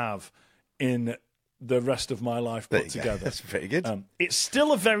 than I have in the rest of my life put together. That's pretty good. It's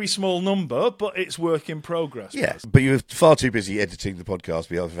still a very small number, but it's work in progress. Yeah, but you were far too busy editing the podcast to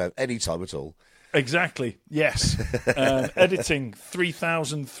be able to have any time at all. Exactly, yes. Editing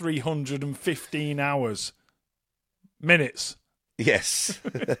 3,315 hours. Minutes. Yes.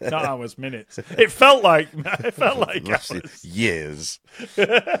 Not hours, minutes. It felt like hours. Years.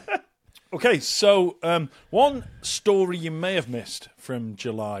 Okay, so one story you may have missed from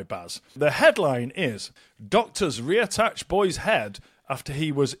July, Baz. The headline is, Doctors reattach boy's head after he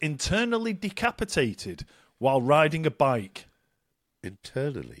was internally decapitated while riding a bike.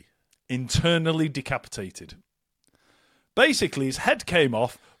 Internally Decapitated. Basically, his head came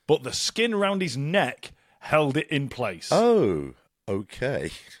off, but the skin around his neck held it in place. Oh,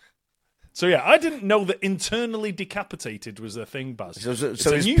 okay. So yeah, I didn't know that internally decapitated was a thing, Baz. So it's it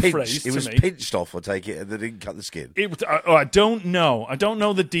a was new pinched, phrase it was to me. pinched off, I take it, and they didn't cut the skin. I don't know. I don't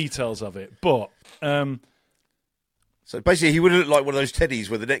know the details of it, but So basically, he would look like one of those teddies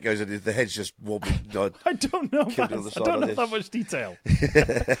where the neck goes and the head's just wobbling. I don't know. Killed on the Baz. I side don't like know this. that much detail.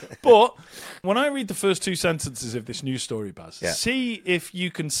 But when I read the first two sentences of this news story, Baz, Yeah. see if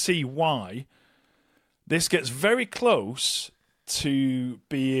you can see why this gets very close to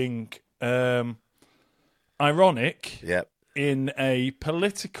being ironic Yeah, in a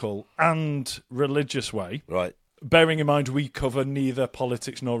political and religious way, right. bearing in mind we cover neither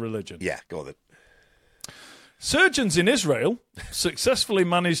politics nor religion. Yeah, go on then. Surgeons in Israel successfully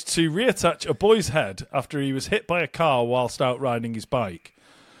managed to reattach a boy's head after he was hit by a car whilst out riding his bike.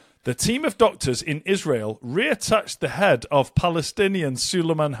 The team of doctors in Israel reattached the head of Palestinian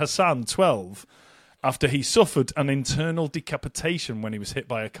Suleiman Hassan, 12, after he suffered an internal decapitation when he was hit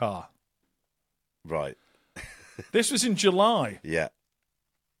by a car. Right. This was in July. Yeah.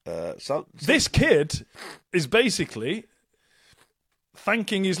 This kid is basically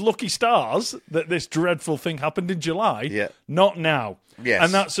thanking his lucky stars that this dreadful thing happened in July, Yeah. not now. Yes.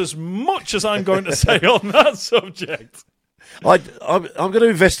 And that's as much as I'm going to say on that subject. I'm going to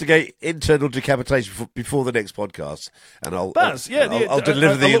investigate internal decapitation before the next podcast, and I'll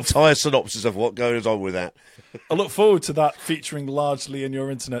deliver the entire synopsis of what goes on with that. I look forward to that featuring largely in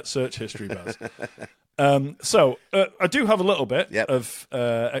your internet search history, Baz. So I do have a little bit of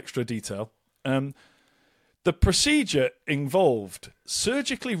extra detail. The procedure involved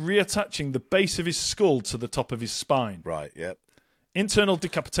surgically reattaching the base of his skull to the top of his spine. Right, yep. Internal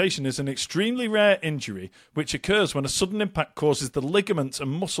decapitation is an extremely rare injury which occurs when a sudden impact causes the ligaments and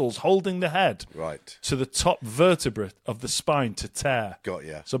muscles holding the head Right. to the top vertebra of the spine to tear. Got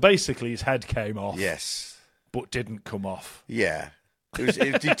ya. So basically his head came off, Yes. but didn't come off. Yeah.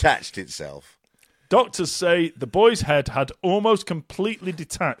 It detached itself. Doctors say the boy's head had almost completely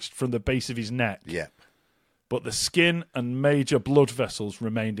detached from the base of his neck, Yeah. but the skin and major blood vessels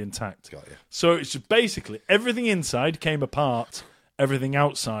remained intact. Got ya. So it's just basically everything inside came apart, everything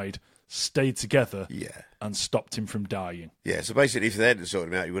outside stayed together Yeah. and stopped him from dying. Yeah, so basically if they hadn't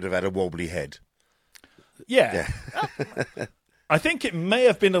sorted him out, he would have had a wobbly head. Yeah. I think it may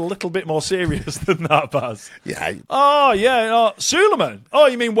have been a little bit more serious than that, Baz. Yeah. Oh, yeah. Suleiman. Oh,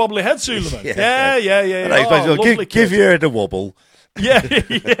 you mean wobbly head Suleiman? Yeah. And he's Oh, basically, lovely give kid. your head a wobble. Yeah.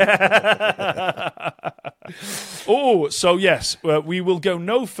 Oh, so yes, we will go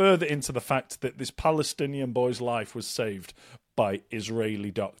no further into the fact that this Palestinian boy's life was saved by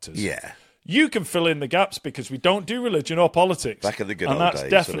Israeli doctors. Yeah. You can fill in the gaps because we don't do religion or politics. Back in the good and old that's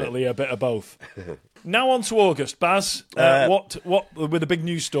days, definitely a bit of both. Now on to August, Baz. What were the big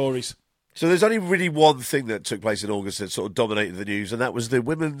news stories? So there's only really one thing that took place in August that sort of dominated the news, and that was the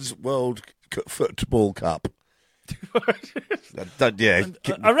Women's World Football Cup.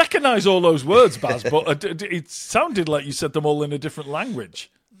 I recognise all those words, Baz, but it sounded like you said them all in a different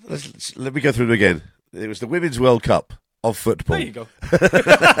language. Let me go through them again. It was the Women's World Cup of football. There you go.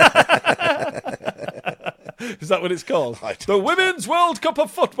 Is that what it's called? I don't The Women's World Cup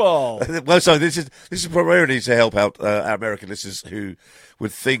of Football. Well, so this is primarily to help out our American listeners who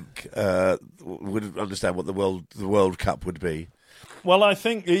would think would understand what the World Cup would be. Well, I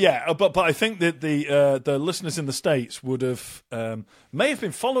think but I think that the listeners in the States would have may have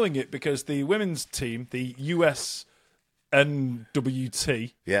been following it because the women's team, the USNWT,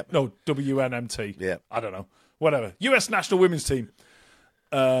 WNMT, I don't know, whatever, US National Women's Team,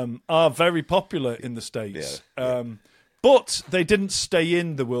 are very popular in the States. Yeah. But they didn't stay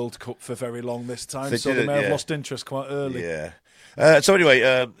in the World Cup for very long this time, so they may have lost interest quite early. Yeah. So anyway,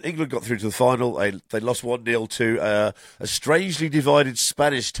 England got through to the final. They lost 1-0 to a strangely divided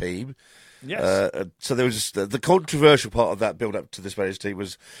Spanish team. Yes. So there was the controversial part of that build-up to the Spanish team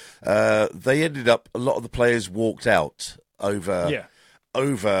was they ended up, a lot of the players walked out over,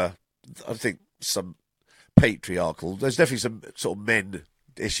 I think, some patriarchal. There's definitely some sort of men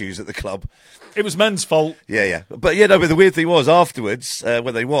issues at the club. It was men's fault. Yeah. But but the weird thing was afterwards,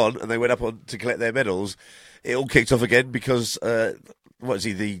 when they won and they went up on to collect their medals, it all kicked off again because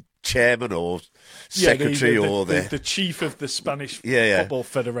the chairman or secretary the chief of the Spanish Football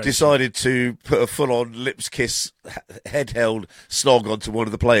Federation decided to put a full-on lips kiss, head-held snog onto one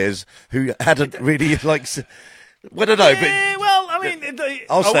of the players who hadn't really Well, I don't know, but well, I mean,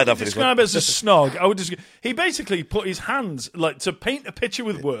 I'll stand up for this describe it as a snog. He basically put his hands to paint a picture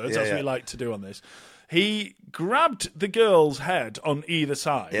with words, as we like to do on this. He grabbed the girl's head on either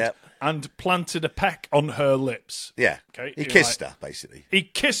side and planted a peck on her lips. Yeah, okay. He kissed her basically. He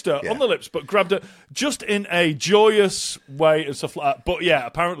kissed her on the lips, but grabbed her just in a joyous way and stuff like that. But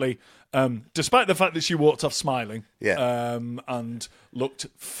apparently. Despite the fact that she walked off smiling and looked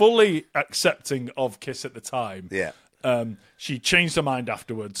fully accepting of Kiss at the time, she changed her mind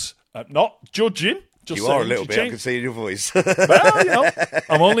afterwards. Not judging. Just you saying, are a little bit, I can see in your voice. Well,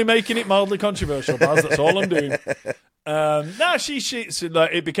 I'm only making it mildly controversial, Baz. That's all I'm doing.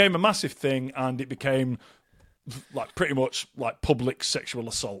 It became a massive thing, and it became pretty much public sexual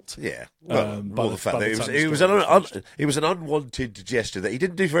assault. Yeah, the fact that it was an unwanted gesture that he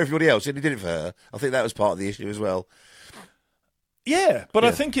didn't do for everybody else, and he did it for her. I think that was part of the issue as well. Yeah, but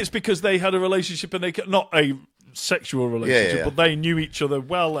I think it's because they had a relationship and not a sexual relationship, but they knew each other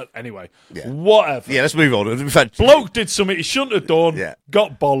well. Anyway, whatever. Yeah, let's move on. In fact, bloke did something he shouldn't have done.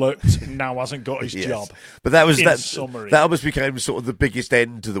 Got bollocked. Now hasn't got his job. But that was summary. That almost became sort of the biggest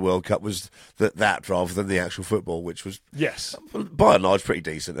end to the World Cup was that rather than the actual football, which was by and large pretty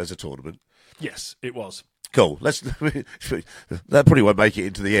decent as a tournament. Yes, it was. Cool. That probably won't make it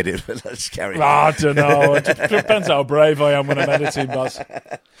into the edit, but let's carry on. I don't know. It depends how brave I am when I'm editing, Baz.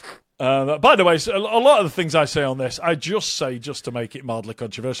 By the way, a lot of the things I say on this, I just say just to make it mildly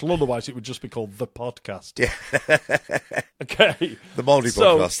controversial. Otherwise, it would just be called The Podcast. Yeah. Okay. The Mouldy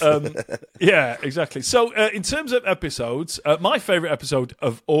Podcast. Yeah, exactly. So, in terms of episodes, my favourite episode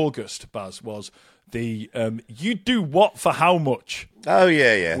of August, Baz, was the You Do What for How Much. Oh,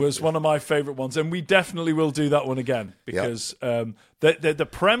 yeah. Was one of my favourite ones. And we definitely will do that one again. Because the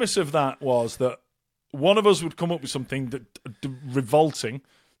premise of that was that one of us would come up with something that revolting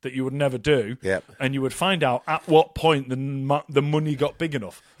that you would never do, and you would find out at what point the money got big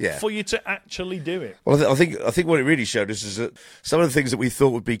enough for you to actually do it. Well, I think what it really showed us is that some of the things that we thought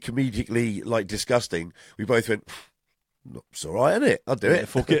would be comedically disgusting, we both went, it's all right, isn't it? I'll do it.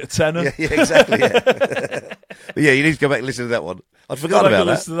 Fuck it, a tenner. Yeah, exactly. But you need to go back and listen to that one. I'd forgotten about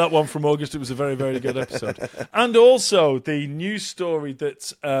that. Listen to that one from August. It was a very, very good episode. And also, the news story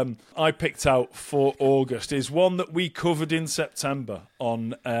that I picked out for August is one that we covered in September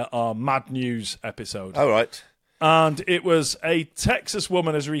on our Mad News episode. All right. And it was a Texas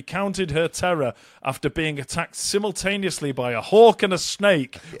woman has recounted her terror after being attacked simultaneously by a hawk and a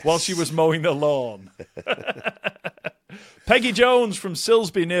snake while she was mowing the lawn. Peggy Jones from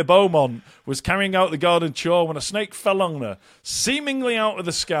Silsby near Beaumont was carrying out the garden chore when a snake fell on her, seemingly out of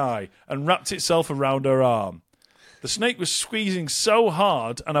the sky, and wrapped itself around her arm. The snake was squeezing so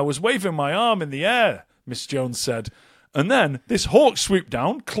hard, and I was waving my arm in the air, Miss Jones said. And then this hawk swooped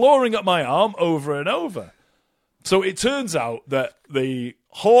down, clawing at my arm over and over. So it turns out that the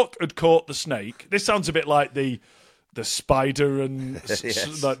hawk had caught the snake. This sounds a bit like the spider and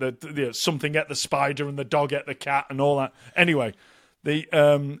something ate the spider and the dog ate the cat and all that. Anyway,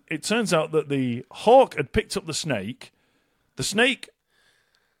 it turns out that the hawk had picked up the snake. The snake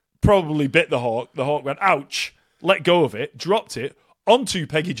probably bit the hawk. The hawk went, ouch, let go of it, dropped it onto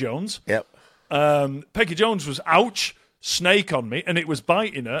Peggy Jones. Yep. Peggy Jones was, ouch, snake on me, and it was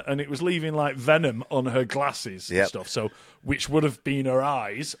biting her, and it was leaving venom on her glasses and stuff. So, which would have been her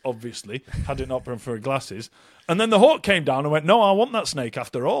eyes, obviously, had it not been for her glasses. And then the hawk came down and went, no, I want that snake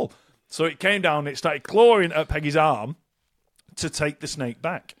after all. So it came down, it started clawing at Peggy's arm to take the snake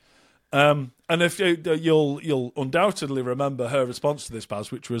back. And if you'll undoubtedly remember her response to this,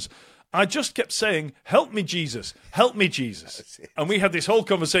 Baz, which was, I just kept saying, help me, Jesus, help me, Jesus. And we had this whole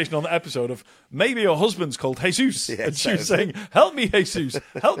conversation on the episode of maybe your husband's called Jesus. Yes, and she was saying, help me, Jesus,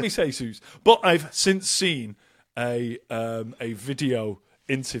 help me, Jesus. But I've since seen a video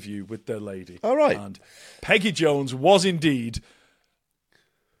interview with the lady. All right. And Peggy Jones was indeed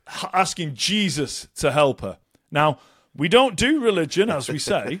asking Jesus to help her. Now, we don't do religion, as we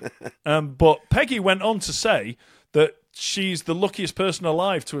say, but Peggy went on to say that she's the luckiest person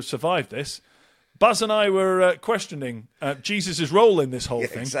alive to have survived this. Baz and I were questioning Jesus' role in this whole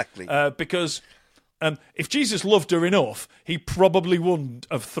thing. Exactly. Because if Jesus loved her enough, he probably wouldn't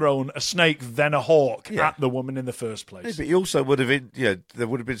have thrown a snake, then a hawk at the woman in the first place. Yeah, but he also would have, there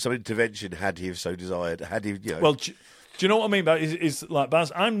would have been some intervention had he have so desired. Had he, Well, do you know what I mean? By is like,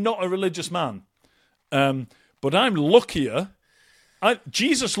 Baz, I'm not a religious man, but I'm luckier.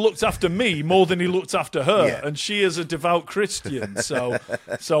 Jesus looked after me more than he looked after her, and she is a devout Christian. So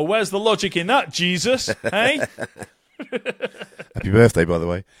where's the logic in that, Jesus? Hey? Happy birthday, by the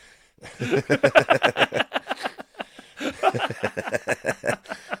way.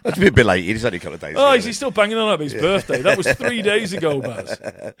 That's a bit belated. It's only a couple of days ago. Oh, is he still banging on about his birthday? That was 3 days ago, Baz.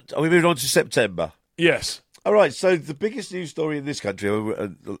 Are we moving on to September? Yes. All right, so the biggest news story in this country,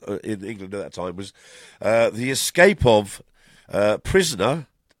 in England at that time, was the escape of prisoner,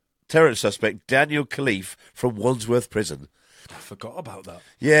 terror suspect Daniel Khalif from Wandsworth Prison. I forgot about that.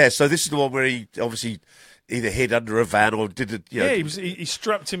 Yeah, so this is the one where he obviously either hid under a van or did it. Yeah, he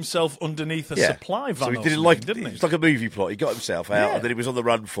strapped himself underneath a supply van. So he or did it something, like didn't he? It's like a movie plot. He got himself out, and then he was on the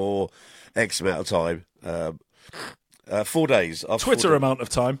run for X amount of time. 4 days. Twitter amount of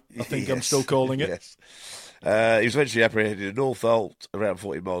time, I think I'm still calling it. Yes. He was eventually apprehended in Northolt, around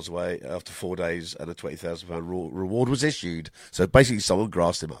 40 miles away, after 4 days, and a £20,000 reward was issued. So basically, someone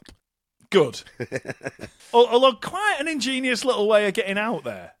grassed him up. Good. Although quite an ingenious little way of getting out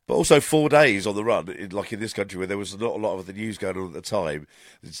there. But also 4 days on the run, like in this country where there was not a lot of the news going on at the time.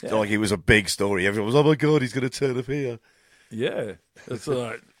 It's like it was a big story. Everyone was, oh my God, he's going to turn up here. Yeah, it's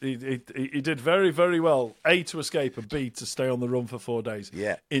like he did very, very well. A, to escape, and B, to stay on the run for 4 days.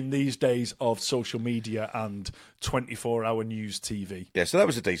 Yeah. In these days of social media and 24-hour news TV. Yeah, so that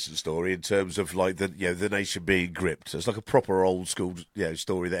was a decent story in terms of like the nation being gripped. So it's like a proper old school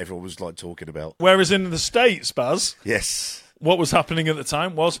story that everyone was like talking about. Whereas in the States, Baz, yes, what was happening at the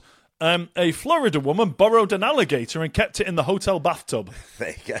time was a Florida woman borrowed an alligator and kept it in the hotel bathtub.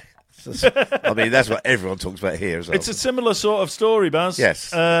 There you go. I mean, that's what everyone talks about here as well. It's a similar sort of story, Baz.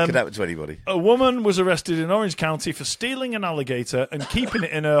 Yes, could happen to anybody. A woman was arrested in Orange County for stealing an alligator and keeping it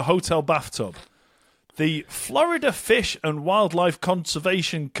in her hotel bathtub. The Florida Fish and Wildlife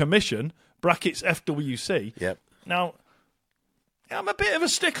Conservation Commission, brackets FWC. Yep. Now, I'm a bit of a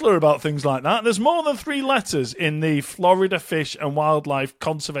stickler about things like that. There's more than 3 letters in the Florida Fish and Wildlife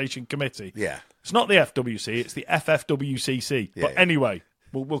Conservation Committee. Yeah. It's not the FWC, it's the FFWCC. But anyway...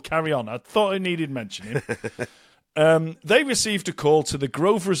 We'll carry on. I thought it needed mentioning. They received a call to the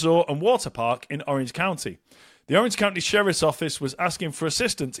Grove Resort and Water Park in Orange County. The Orange County Sheriff's Office was asking for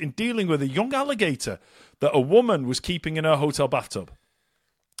assistance in dealing with a young alligator that a woman was keeping in her hotel bathtub.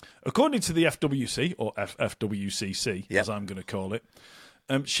 According to the FWC, or FWCC, as I'm going to call it,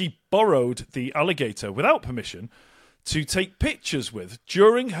 she borrowed the alligator without permission to take pictures with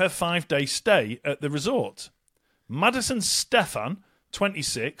during her 5-day stay at the resort. Madison Stefan,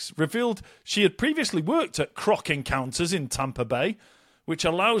 26, revealed she had previously worked at Croc Encounters in Tampa Bay, which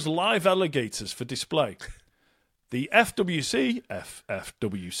allows live alligators for display. The FFWCC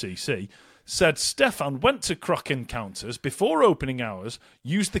said Stefan went to Croc Encounters before opening hours,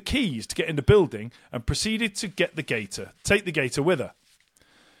 used the keys to get in the building, and proceeded to take the gator with her.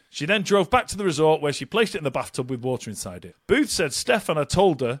 She then drove back to the resort where she placed it in the bathtub with water inside it. Booth said Stefan had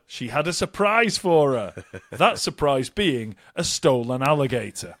told her she had a surprise for her. That surprise being a stolen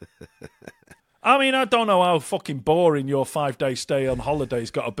alligator. I mean, I don't know how fucking boring your 5-day stay on holiday's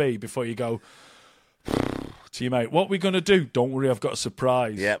got to be before you go to your mate, what are we going to do? Don't worry, I've got a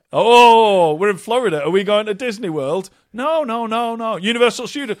surprise. Yep. Oh, we're in Florida. Are we going to Disney World? No. Universal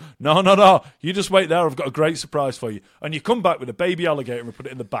Studios? No. You just wait there. I've got a great surprise for you. And you come back with a baby alligator and we put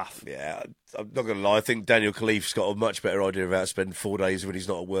it in the bath. Yeah, I'm not going to lie. I think Daniel Khalif's got a much better idea of how to spend 4 days when he's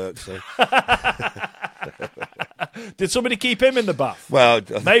not at work. So. Did somebody keep him in the bath? Well,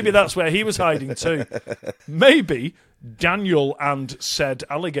 maybe that's where he was hiding too. Maybe Daniel and said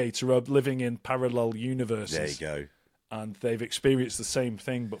alligator are living in parallel universes. There you go. And they've experienced the same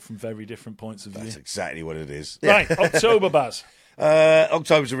thing, but from very different points of view. That's exactly what it is. Right, October, Baz.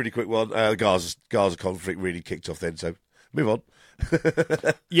 October's a really quick one. The Gaza conflict really kicked off then, so move on.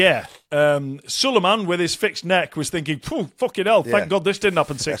 Yeah. Suleiman, with his fixed neck, was thinking, fucking hell, thank God this didn't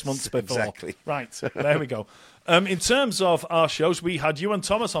happen 6 months before. Exactly. Right, there we go. In terms of our shows, we had you and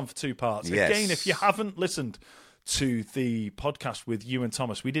Thomas on for 2 parts. Yes. Again, if you haven't listened to the podcast with you and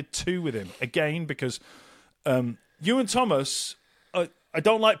Thomas, we did 2 with him. Again, because you and Thomas... I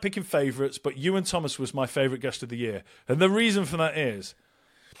don't like picking favourites, but you and Thomas was my favourite guest of the year. And the reason for that is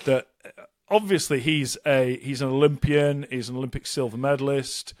that obviously he's an Olympian, he's an Olympic silver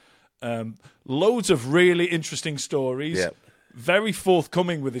medalist, loads of really interesting stories, Yep. very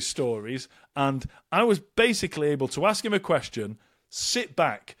forthcoming with his stories, and I was basically able to ask him a question, sit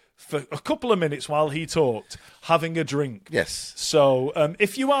back for a couple of minutes while he talked, having a drink. Yes. So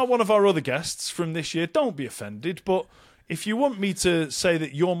if you are one of our other guests from this year, don't be offended, but if you want me to say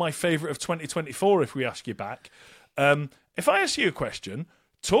that you're my favourite of 2024 if we ask you back, if I ask you a question,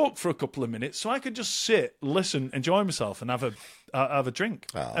 talk for a couple of minutes so I could just sit, listen, enjoy myself and have a drink.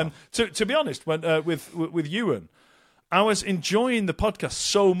 To be honest, when with Ewan, I was enjoying the podcast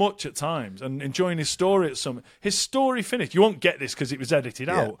so much at times and enjoying his story at some... His story finished. You won't get this because it was edited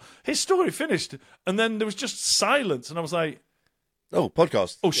out. His story finished and then there was just silence and I was like... Oh,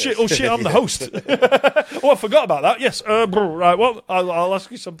 podcast. Oh, shit, I'm the host. I forgot about that. Yes. Right, well, I'll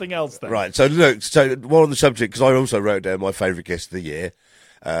ask you something else then. Right, so look, while on the subject, because I also wrote down my favourite guest of the year,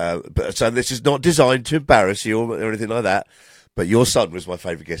 but so this is not designed to embarrass you or anything like that, but your son was my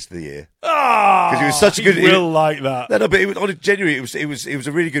favourite guest of the year. Because he was such a good... like that. No, but genuinely, it was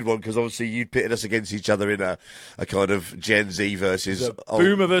a really good one, because obviously you pitted us against each other in a kind of Gen Z versus...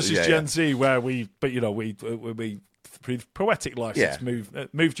 Boomer versus Gen Z, where we poetic license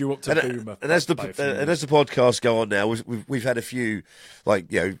moved you up to boomer. And as the podcasts go on now, we've had a few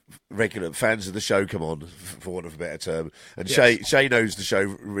regular fans of the show come on, for want of a better term. And yes. Shay knows the show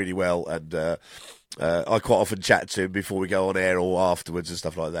really well, and I quite often chat to him before we go on air or afterwards and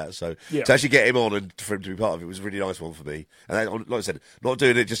stuff like that. So to actually get him on and for him to be part of it was a really nice one for me. And like I said, not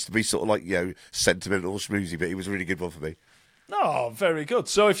doing it just to be sort of sentimental or schmoozy, but it was a really good one for me. Oh, very good.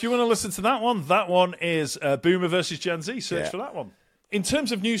 So if you want to listen to that one is Boomer versus Gen Z. Search for that one. In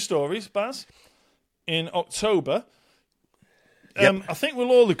terms of news stories, Baz, in October, I think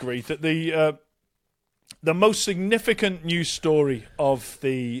we'll all agree that the most significant news story of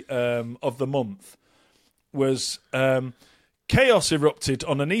the month was chaos erupted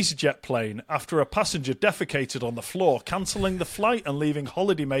on an EasyJet plane after a passenger defecated on the floor, cancelling the flight and leaving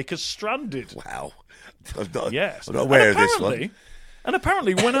holidaymakers stranded. Wow. I'm not and aware of this one. And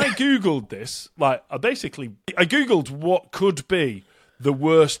apparently, when I Googled this, I Googled what could be the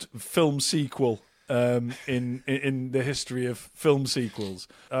worst film sequel in the history of film sequels.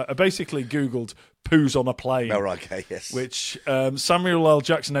 I basically Googled Poos on a Plane. Oh, right, okay, yes. Which Samuel L.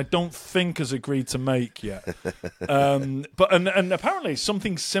 Jackson, I don't think, has agreed to make yet. But apparently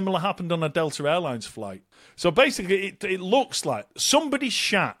something similar happened on a Delta Airlines flight. So basically, it looks like somebody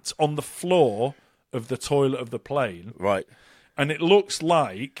shat on the floor of the toilet of the plane. Right. And it looks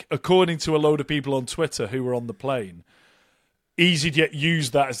like, according to a load of people on Twitter who were on the plane, EasyJet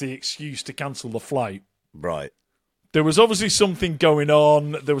used that as the excuse to cancel the flight. Right. There was obviously something going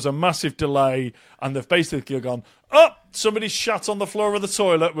on. There was a massive delay, and they've basically gone, somebody shat on the floor of the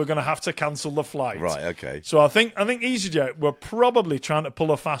toilet. We're going to have to cancel the flight. Right, okay. So I think EasyJet were probably trying to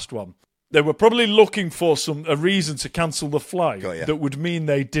pull a fast one. They were probably looking for a reason to cancel the flight that would mean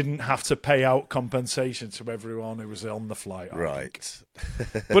they didn't have to pay out compensation to everyone who was on the flight. Right.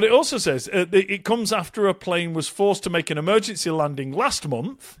 But it also says it comes after a plane was forced to make an emergency landing last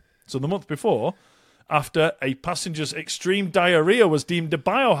month, so the month before, after a passenger's extreme diarrhea was deemed a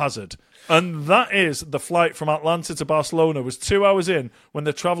biohazard. And that is the flight from Atlanta to Barcelona was 2 hours in when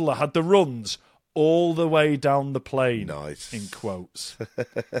the traveller had the runs all the way down the plane. Nice. In quotes.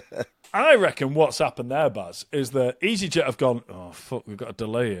 I reckon what's happened there, Baz, is that EasyJet have gone, oh, fuck, we've got a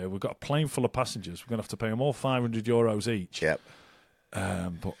delay here. We've got a plane full of passengers. We're going to have to pay them all €500 each. Yep.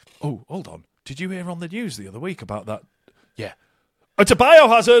 But, hold on. Did you hear on the news the other week about that? Yeah. It's a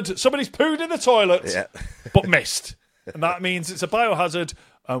biohazard. Somebody's pooed in the toilet, but missed. And that means it's a biohazard,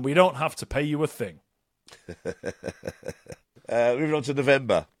 and we don't have to pay you a thing. Moving on to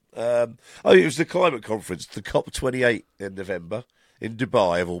November. It was the climate conference, the COP28 in November. In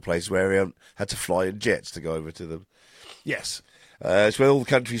Dubai, of all places, where we had to fly in jets to go over to them. Yes. It's where all the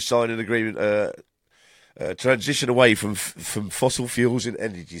countries signed an agreement Transition away from fossil fuels in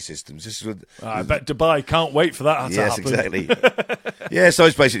energy systems. This is what, I bet Dubai can't wait for that to yes, happen. exactly. Yeah, so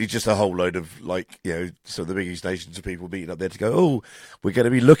it's basically just a whole load of some of the biggest nations of people meeting up there to go, oh, we're going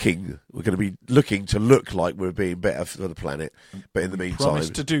to be looking to look like we're being better for the planet, but in the meantime, Promise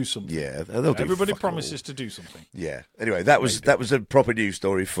to do something. Yeah, and they'll do Everybody fuck promises all. to do something. Yeah. Anyway, that was a proper news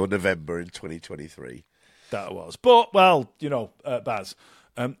story for November in 2023. That was. But, well, Baz,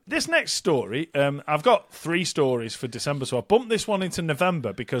 this next story, I've got 3 stories for December, so I bumped this one into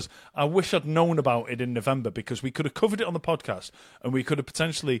November because I wish I'd known about it in November, because we could have covered it on the podcast and we could have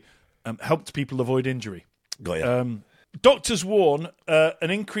potentially helped people avoid injury. Got ya. Doctors warn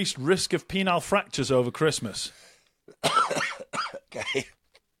an increased risk of penile fractures over Christmas. Okay.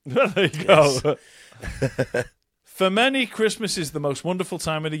 There you go. For many, Christmas is the most wonderful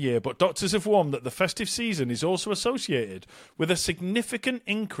time of the year, but doctors have warned that the festive season is also associated with a significant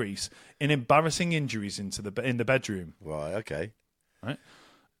increase in embarrassing injuries in the bedroom. Right, okay. Right?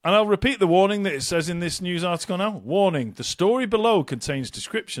 And I'll repeat the warning that it says in this news article now. Warning, the story below contains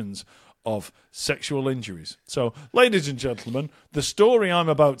descriptions of sexual injuries. So, ladies and gentlemen, the story I'm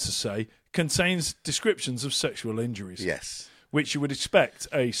about to say contains descriptions of sexual injuries. Yes. Which you would expect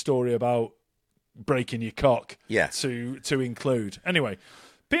a story about breaking your cock to include. Anyway,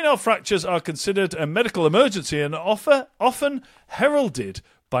 penile fractures are considered a medical emergency and often heralded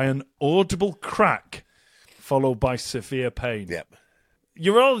by an audible crack followed by severe pain. Yep.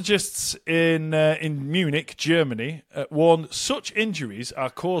 Urologists in Munich, Germany, warn such injuries are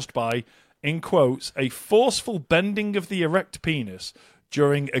caused by, in quotes, a forceful bending of the erect penis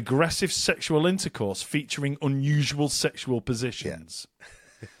during aggressive sexual intercourse featuring unusual sexual positions. Yeah.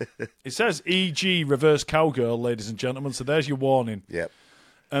 It says, e.g. reverse cowgirl, ladies and gentlemen, so there's your warning. Yep.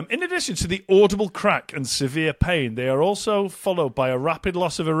 In addition to the audible crack and severe pain, they are also followed by a rapid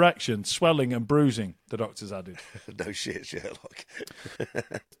loss of erection, swelling and bruising, the doctors added. No shit, Sherlock.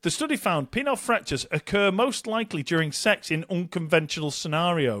 The study found penile fractures occur most likely during sex in unconventional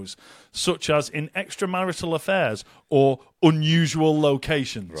scenarios, such as in extramarital affairs or unusual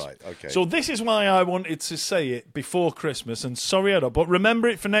locations. Right, okay. So this is why I wanted to say it before Christmas, and sorry I don't, but remember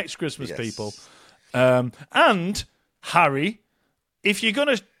it for next Christmas, yes. people. And, Harry, if you're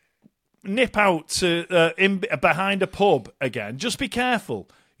going to nip out to behind a pub again, just be careful.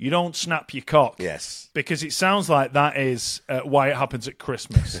 You don't snap your cock. Yes. Because it sounds like that is why it happens at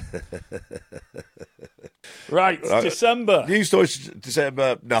Christmas. Right, December. News stories,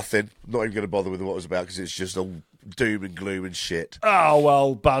 December, nothing. I'm not even going to bother with what it was about because it's just all doom and gloom and shit. Oh,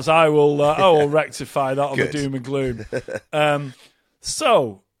 well, Baz, I will rectify that on the doom and gloom.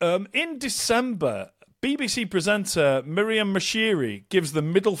 In December, BBC presenter Miriam Mashiri gives the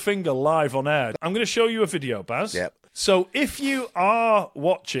middle finger live on air. I'm going to show you a video, Baz. Yep. So if you are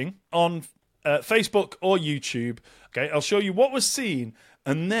watching on Facebook or YouTube, okay, I'll show you what was seen,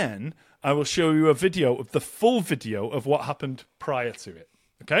 and then I will show you a video of the full video of what happened prior to it.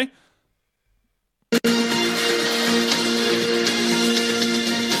 Okay?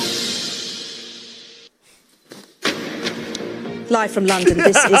 Live from London,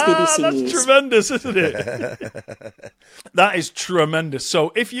 this is BBC News. That's tremendous, isn't it? That is tremendous.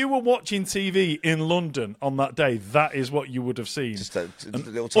 So if you were watching TV in London on that day, that is what you would have seen. Just a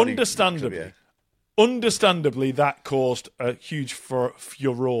little tiny Understandably, that caused a huge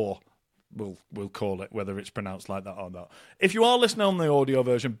furore. We'll call it, whether it's pronounced like that or not. If you are listening on the audio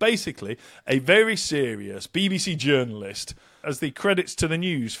version, basically, a very serious BBC journalist, as the credits to the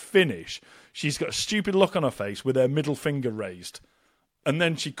news finish, she's got a stupid look on her face with her middle finger raised. And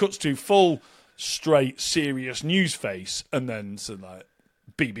then she cuts to full, straight, serious news face, and then like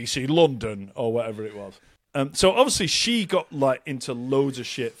BBC London or whatever it was. So obviously she got into loads of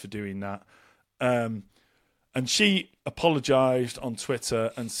shit for doing that. And she apologised on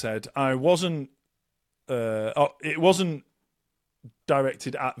Twitter and said, it wasn't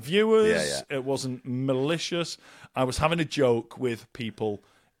directed at viewers. Yeah. It wasn't malicious. I was having a joke with people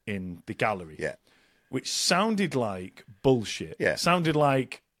in the gallery. Yeah. Which sounded like bullshit. Yeah. Sounded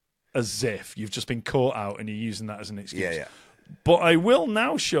like as if you've just been caught out and you're using that as an excuse. Yeah. But I will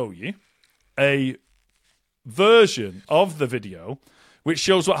now show you a version of the video which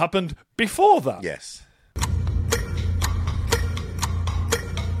shows what happened before that. Yes.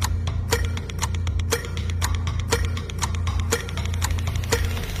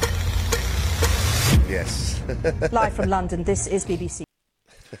 Yes. Live from London, this is BBC.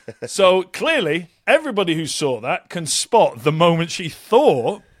 So clearly, everybody who saw that can spot the moment she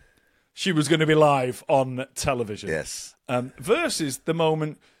thought she was going to be live on television. Yes. Versus the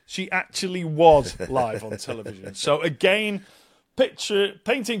moment she actually was live on television. So again,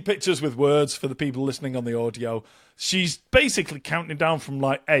 painting pictures with words for the people listening on the audio. She's basically counting down from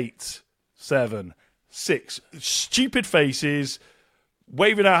like 8, 7, 6 stupid faces,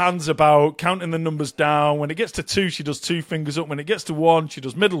 waving her hands about, counting the numbers down. When it gets to 2, she does 2 fingers up. When it gets to 1, she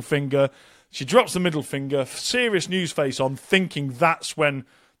does middle finger. She drops the middle finger, serious news face on, thinking that's when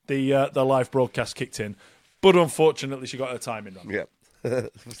the live broadcast kicked in. But unfortunately, she got her timing wrong. Yeah.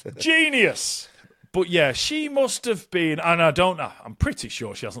 Genius! But yeah, she must have been, and I don't know, I'm pretty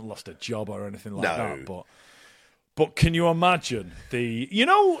sure she hasn't lost a job or anything like that. But can you imagine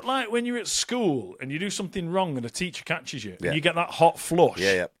like when you're at school and you do something wrong and a teacher catches you and you get that hot flush?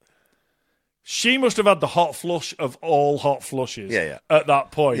 Yeah. She must have had the hot flush of all hot flushes at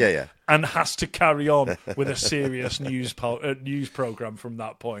that point. Yeah. And has to carry on with a serious news program from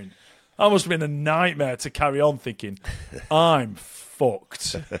that point. That must have been a nightmare to carry on thinking, I'm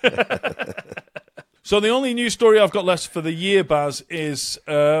fucked. So the only news story I've got left for the year, Baz, is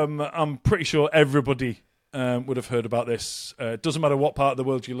I'm pretty sure everybody would have heard about this. It doesn't matter what part of the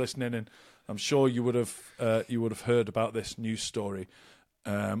world you're listening in. I'm sure you would have heard about this news story.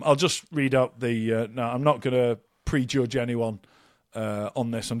 I'll just read out the. No, I'm not going to prejudge anyone on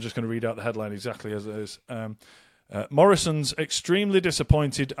this. I'm just going to read out the headline exactly as it is. Morrison's extremely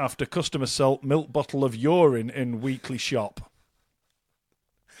disappointed after customer sold milk bottle of urine in weekly shop.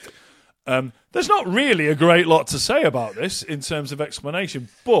 There's not really a great lot to say about this in terms of explanation,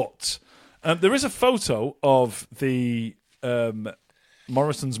 but there is a photo of the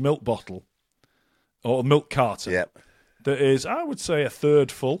Morrison's milk bottle or milk carton that is, I would say, a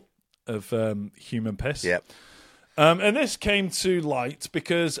third full of human piss. Yep. And this came to light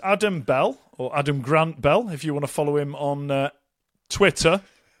because Adam Bell, or Adam Grant Bell, if you want to follow him on Twitter,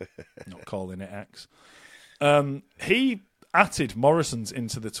 not calling it X, he atted Morrison's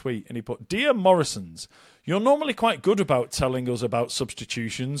into the tweet and he put, "Dear Morrison's, you're normally quite good about telling us about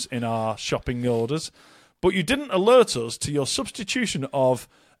substitutions in our shopping orders, but you didn't alert us to your substitution of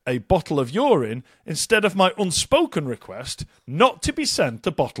a bottle of urine instead of my unspoken request not to be sent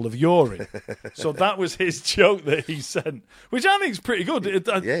a bottle of urine." So that was his joke that he sent, which I think is pretty good.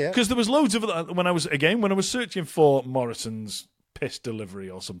 Because there was loads of it when I was searching for Morrison's piss delivery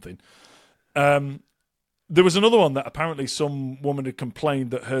or something. There was another one that apparently some woman had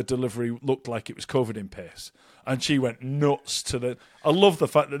complained that her delivery looked like it was covered in piss, and she went nuts to the. I love the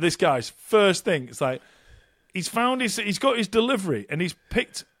fact that this guy's first thing is like he's got his delivery and he's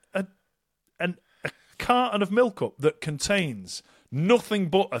picked a carton of milk up that contains nothing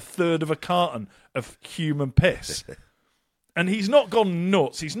but a third of a carton of human piss, and he's not gone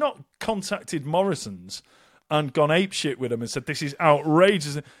nuts. He's not contacted Morrison's and gone apeshit with them and said this is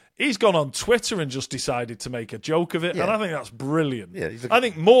outrageous. He's gone on Twitter and just decided to make a joke of it, and I think that's brilliant. Yeah, I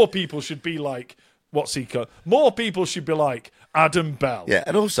think more people should be like, what's he called? More people should be like Adam Bell. Yeah,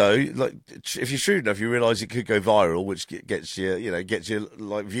 and also, like, if you're shrewd enough, you realise it could go viral, which gets you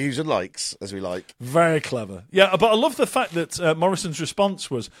like views and likes, as we like. Very clever. Yeah, but I love the fact that Morrison's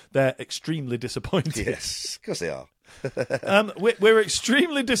response was they're extremely disappointed. Yes, of course they are. We're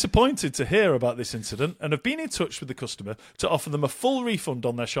extremely disappointed to hear about this incident and have been in touch with the customer to offer them a full refund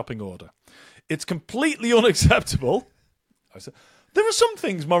on their shopping order. It's completely unacceptable. There are some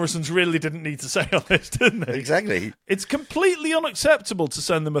things Morrison's really didn't need to say on this, didn't they? Exactly. It's completely unacceptable to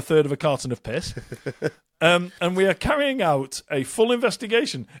send them a third of a carton of piss. And we are carrying out a full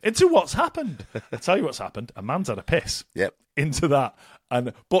investigation into what's happened. I'll tell you what's happened. A man's had a piss into that.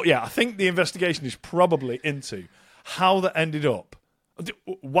 But yeah, I think the investigation is probably into how that ended up,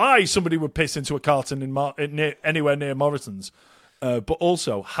 why somebody would piss into a carton anywhere near Morrison's, but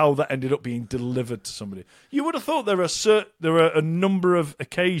also how that ended up being delivered to somebody. You would have thought there are a number of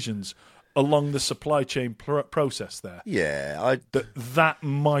occasions along the supply chain process there. Yeah, that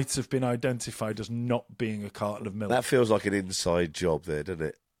might have been identified as not being a carton of milk. That feels like an inside job there, doesn't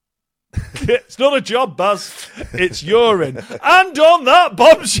it? It's not a job, Baz. It's urine. And on that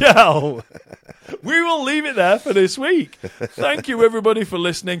bombshell, we will leave it there for this week. Thank you, everybody, for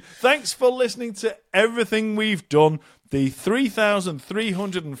listening. Thanks for listening to everything we've done. The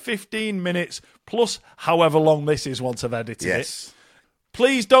 3,315 minutes plus however long this is once I've edited it.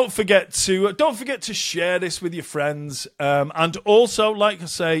 Please don't forget to share this with your friends. And also, like I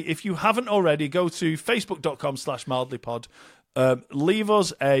say, if you haven't already, go to facebook.com/mildlypod. Leave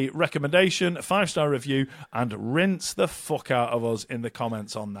us a recommendation, a 5-star review, and rinse the fuck out of us in the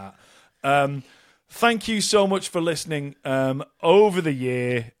comments on that. Thank you so much for listening over the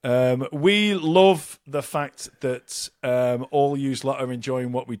year. We love the fact that all you lot are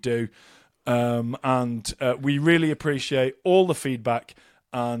enjoying what we do, and we really appreciate all the feedback.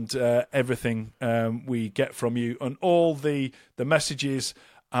 and everything we get from you, and all the messages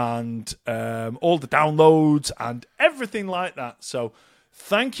and all the downloads and everything like that. So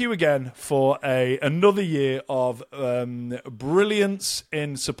thank you again for another year of brilliance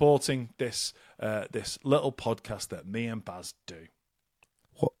in supporting this little podcast that me and Baz do.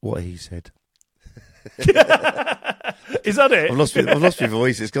 What he said. Is that it? I've lost my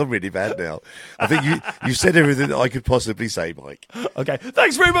voice. It's gone really bad now. I think you said everything that I could possibly say, Mike. Okay.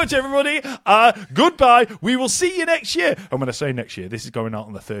 Thanks very much, everybody. Goodbye. We will see you next year. And when I say next year, this is going out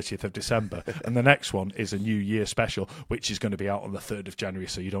on the 30th of December. And the next one is a New Year special, which is going to be out on the 3rd of January,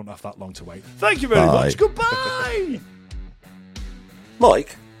 so you don't have that long to wait. Thank you very much. Goodbye.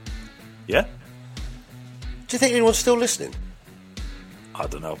 Mike? Yeah? Do you think anyone's still listening? I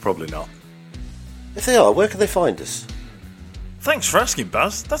don't know. Probably not. If they are, where can they find us? Thanks for asking,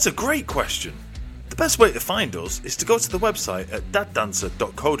 Baz. That's a great question. The best way to find us is to go to the website at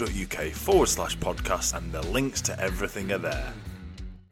daddancer.co.uk/podcast, and the links to everything are there.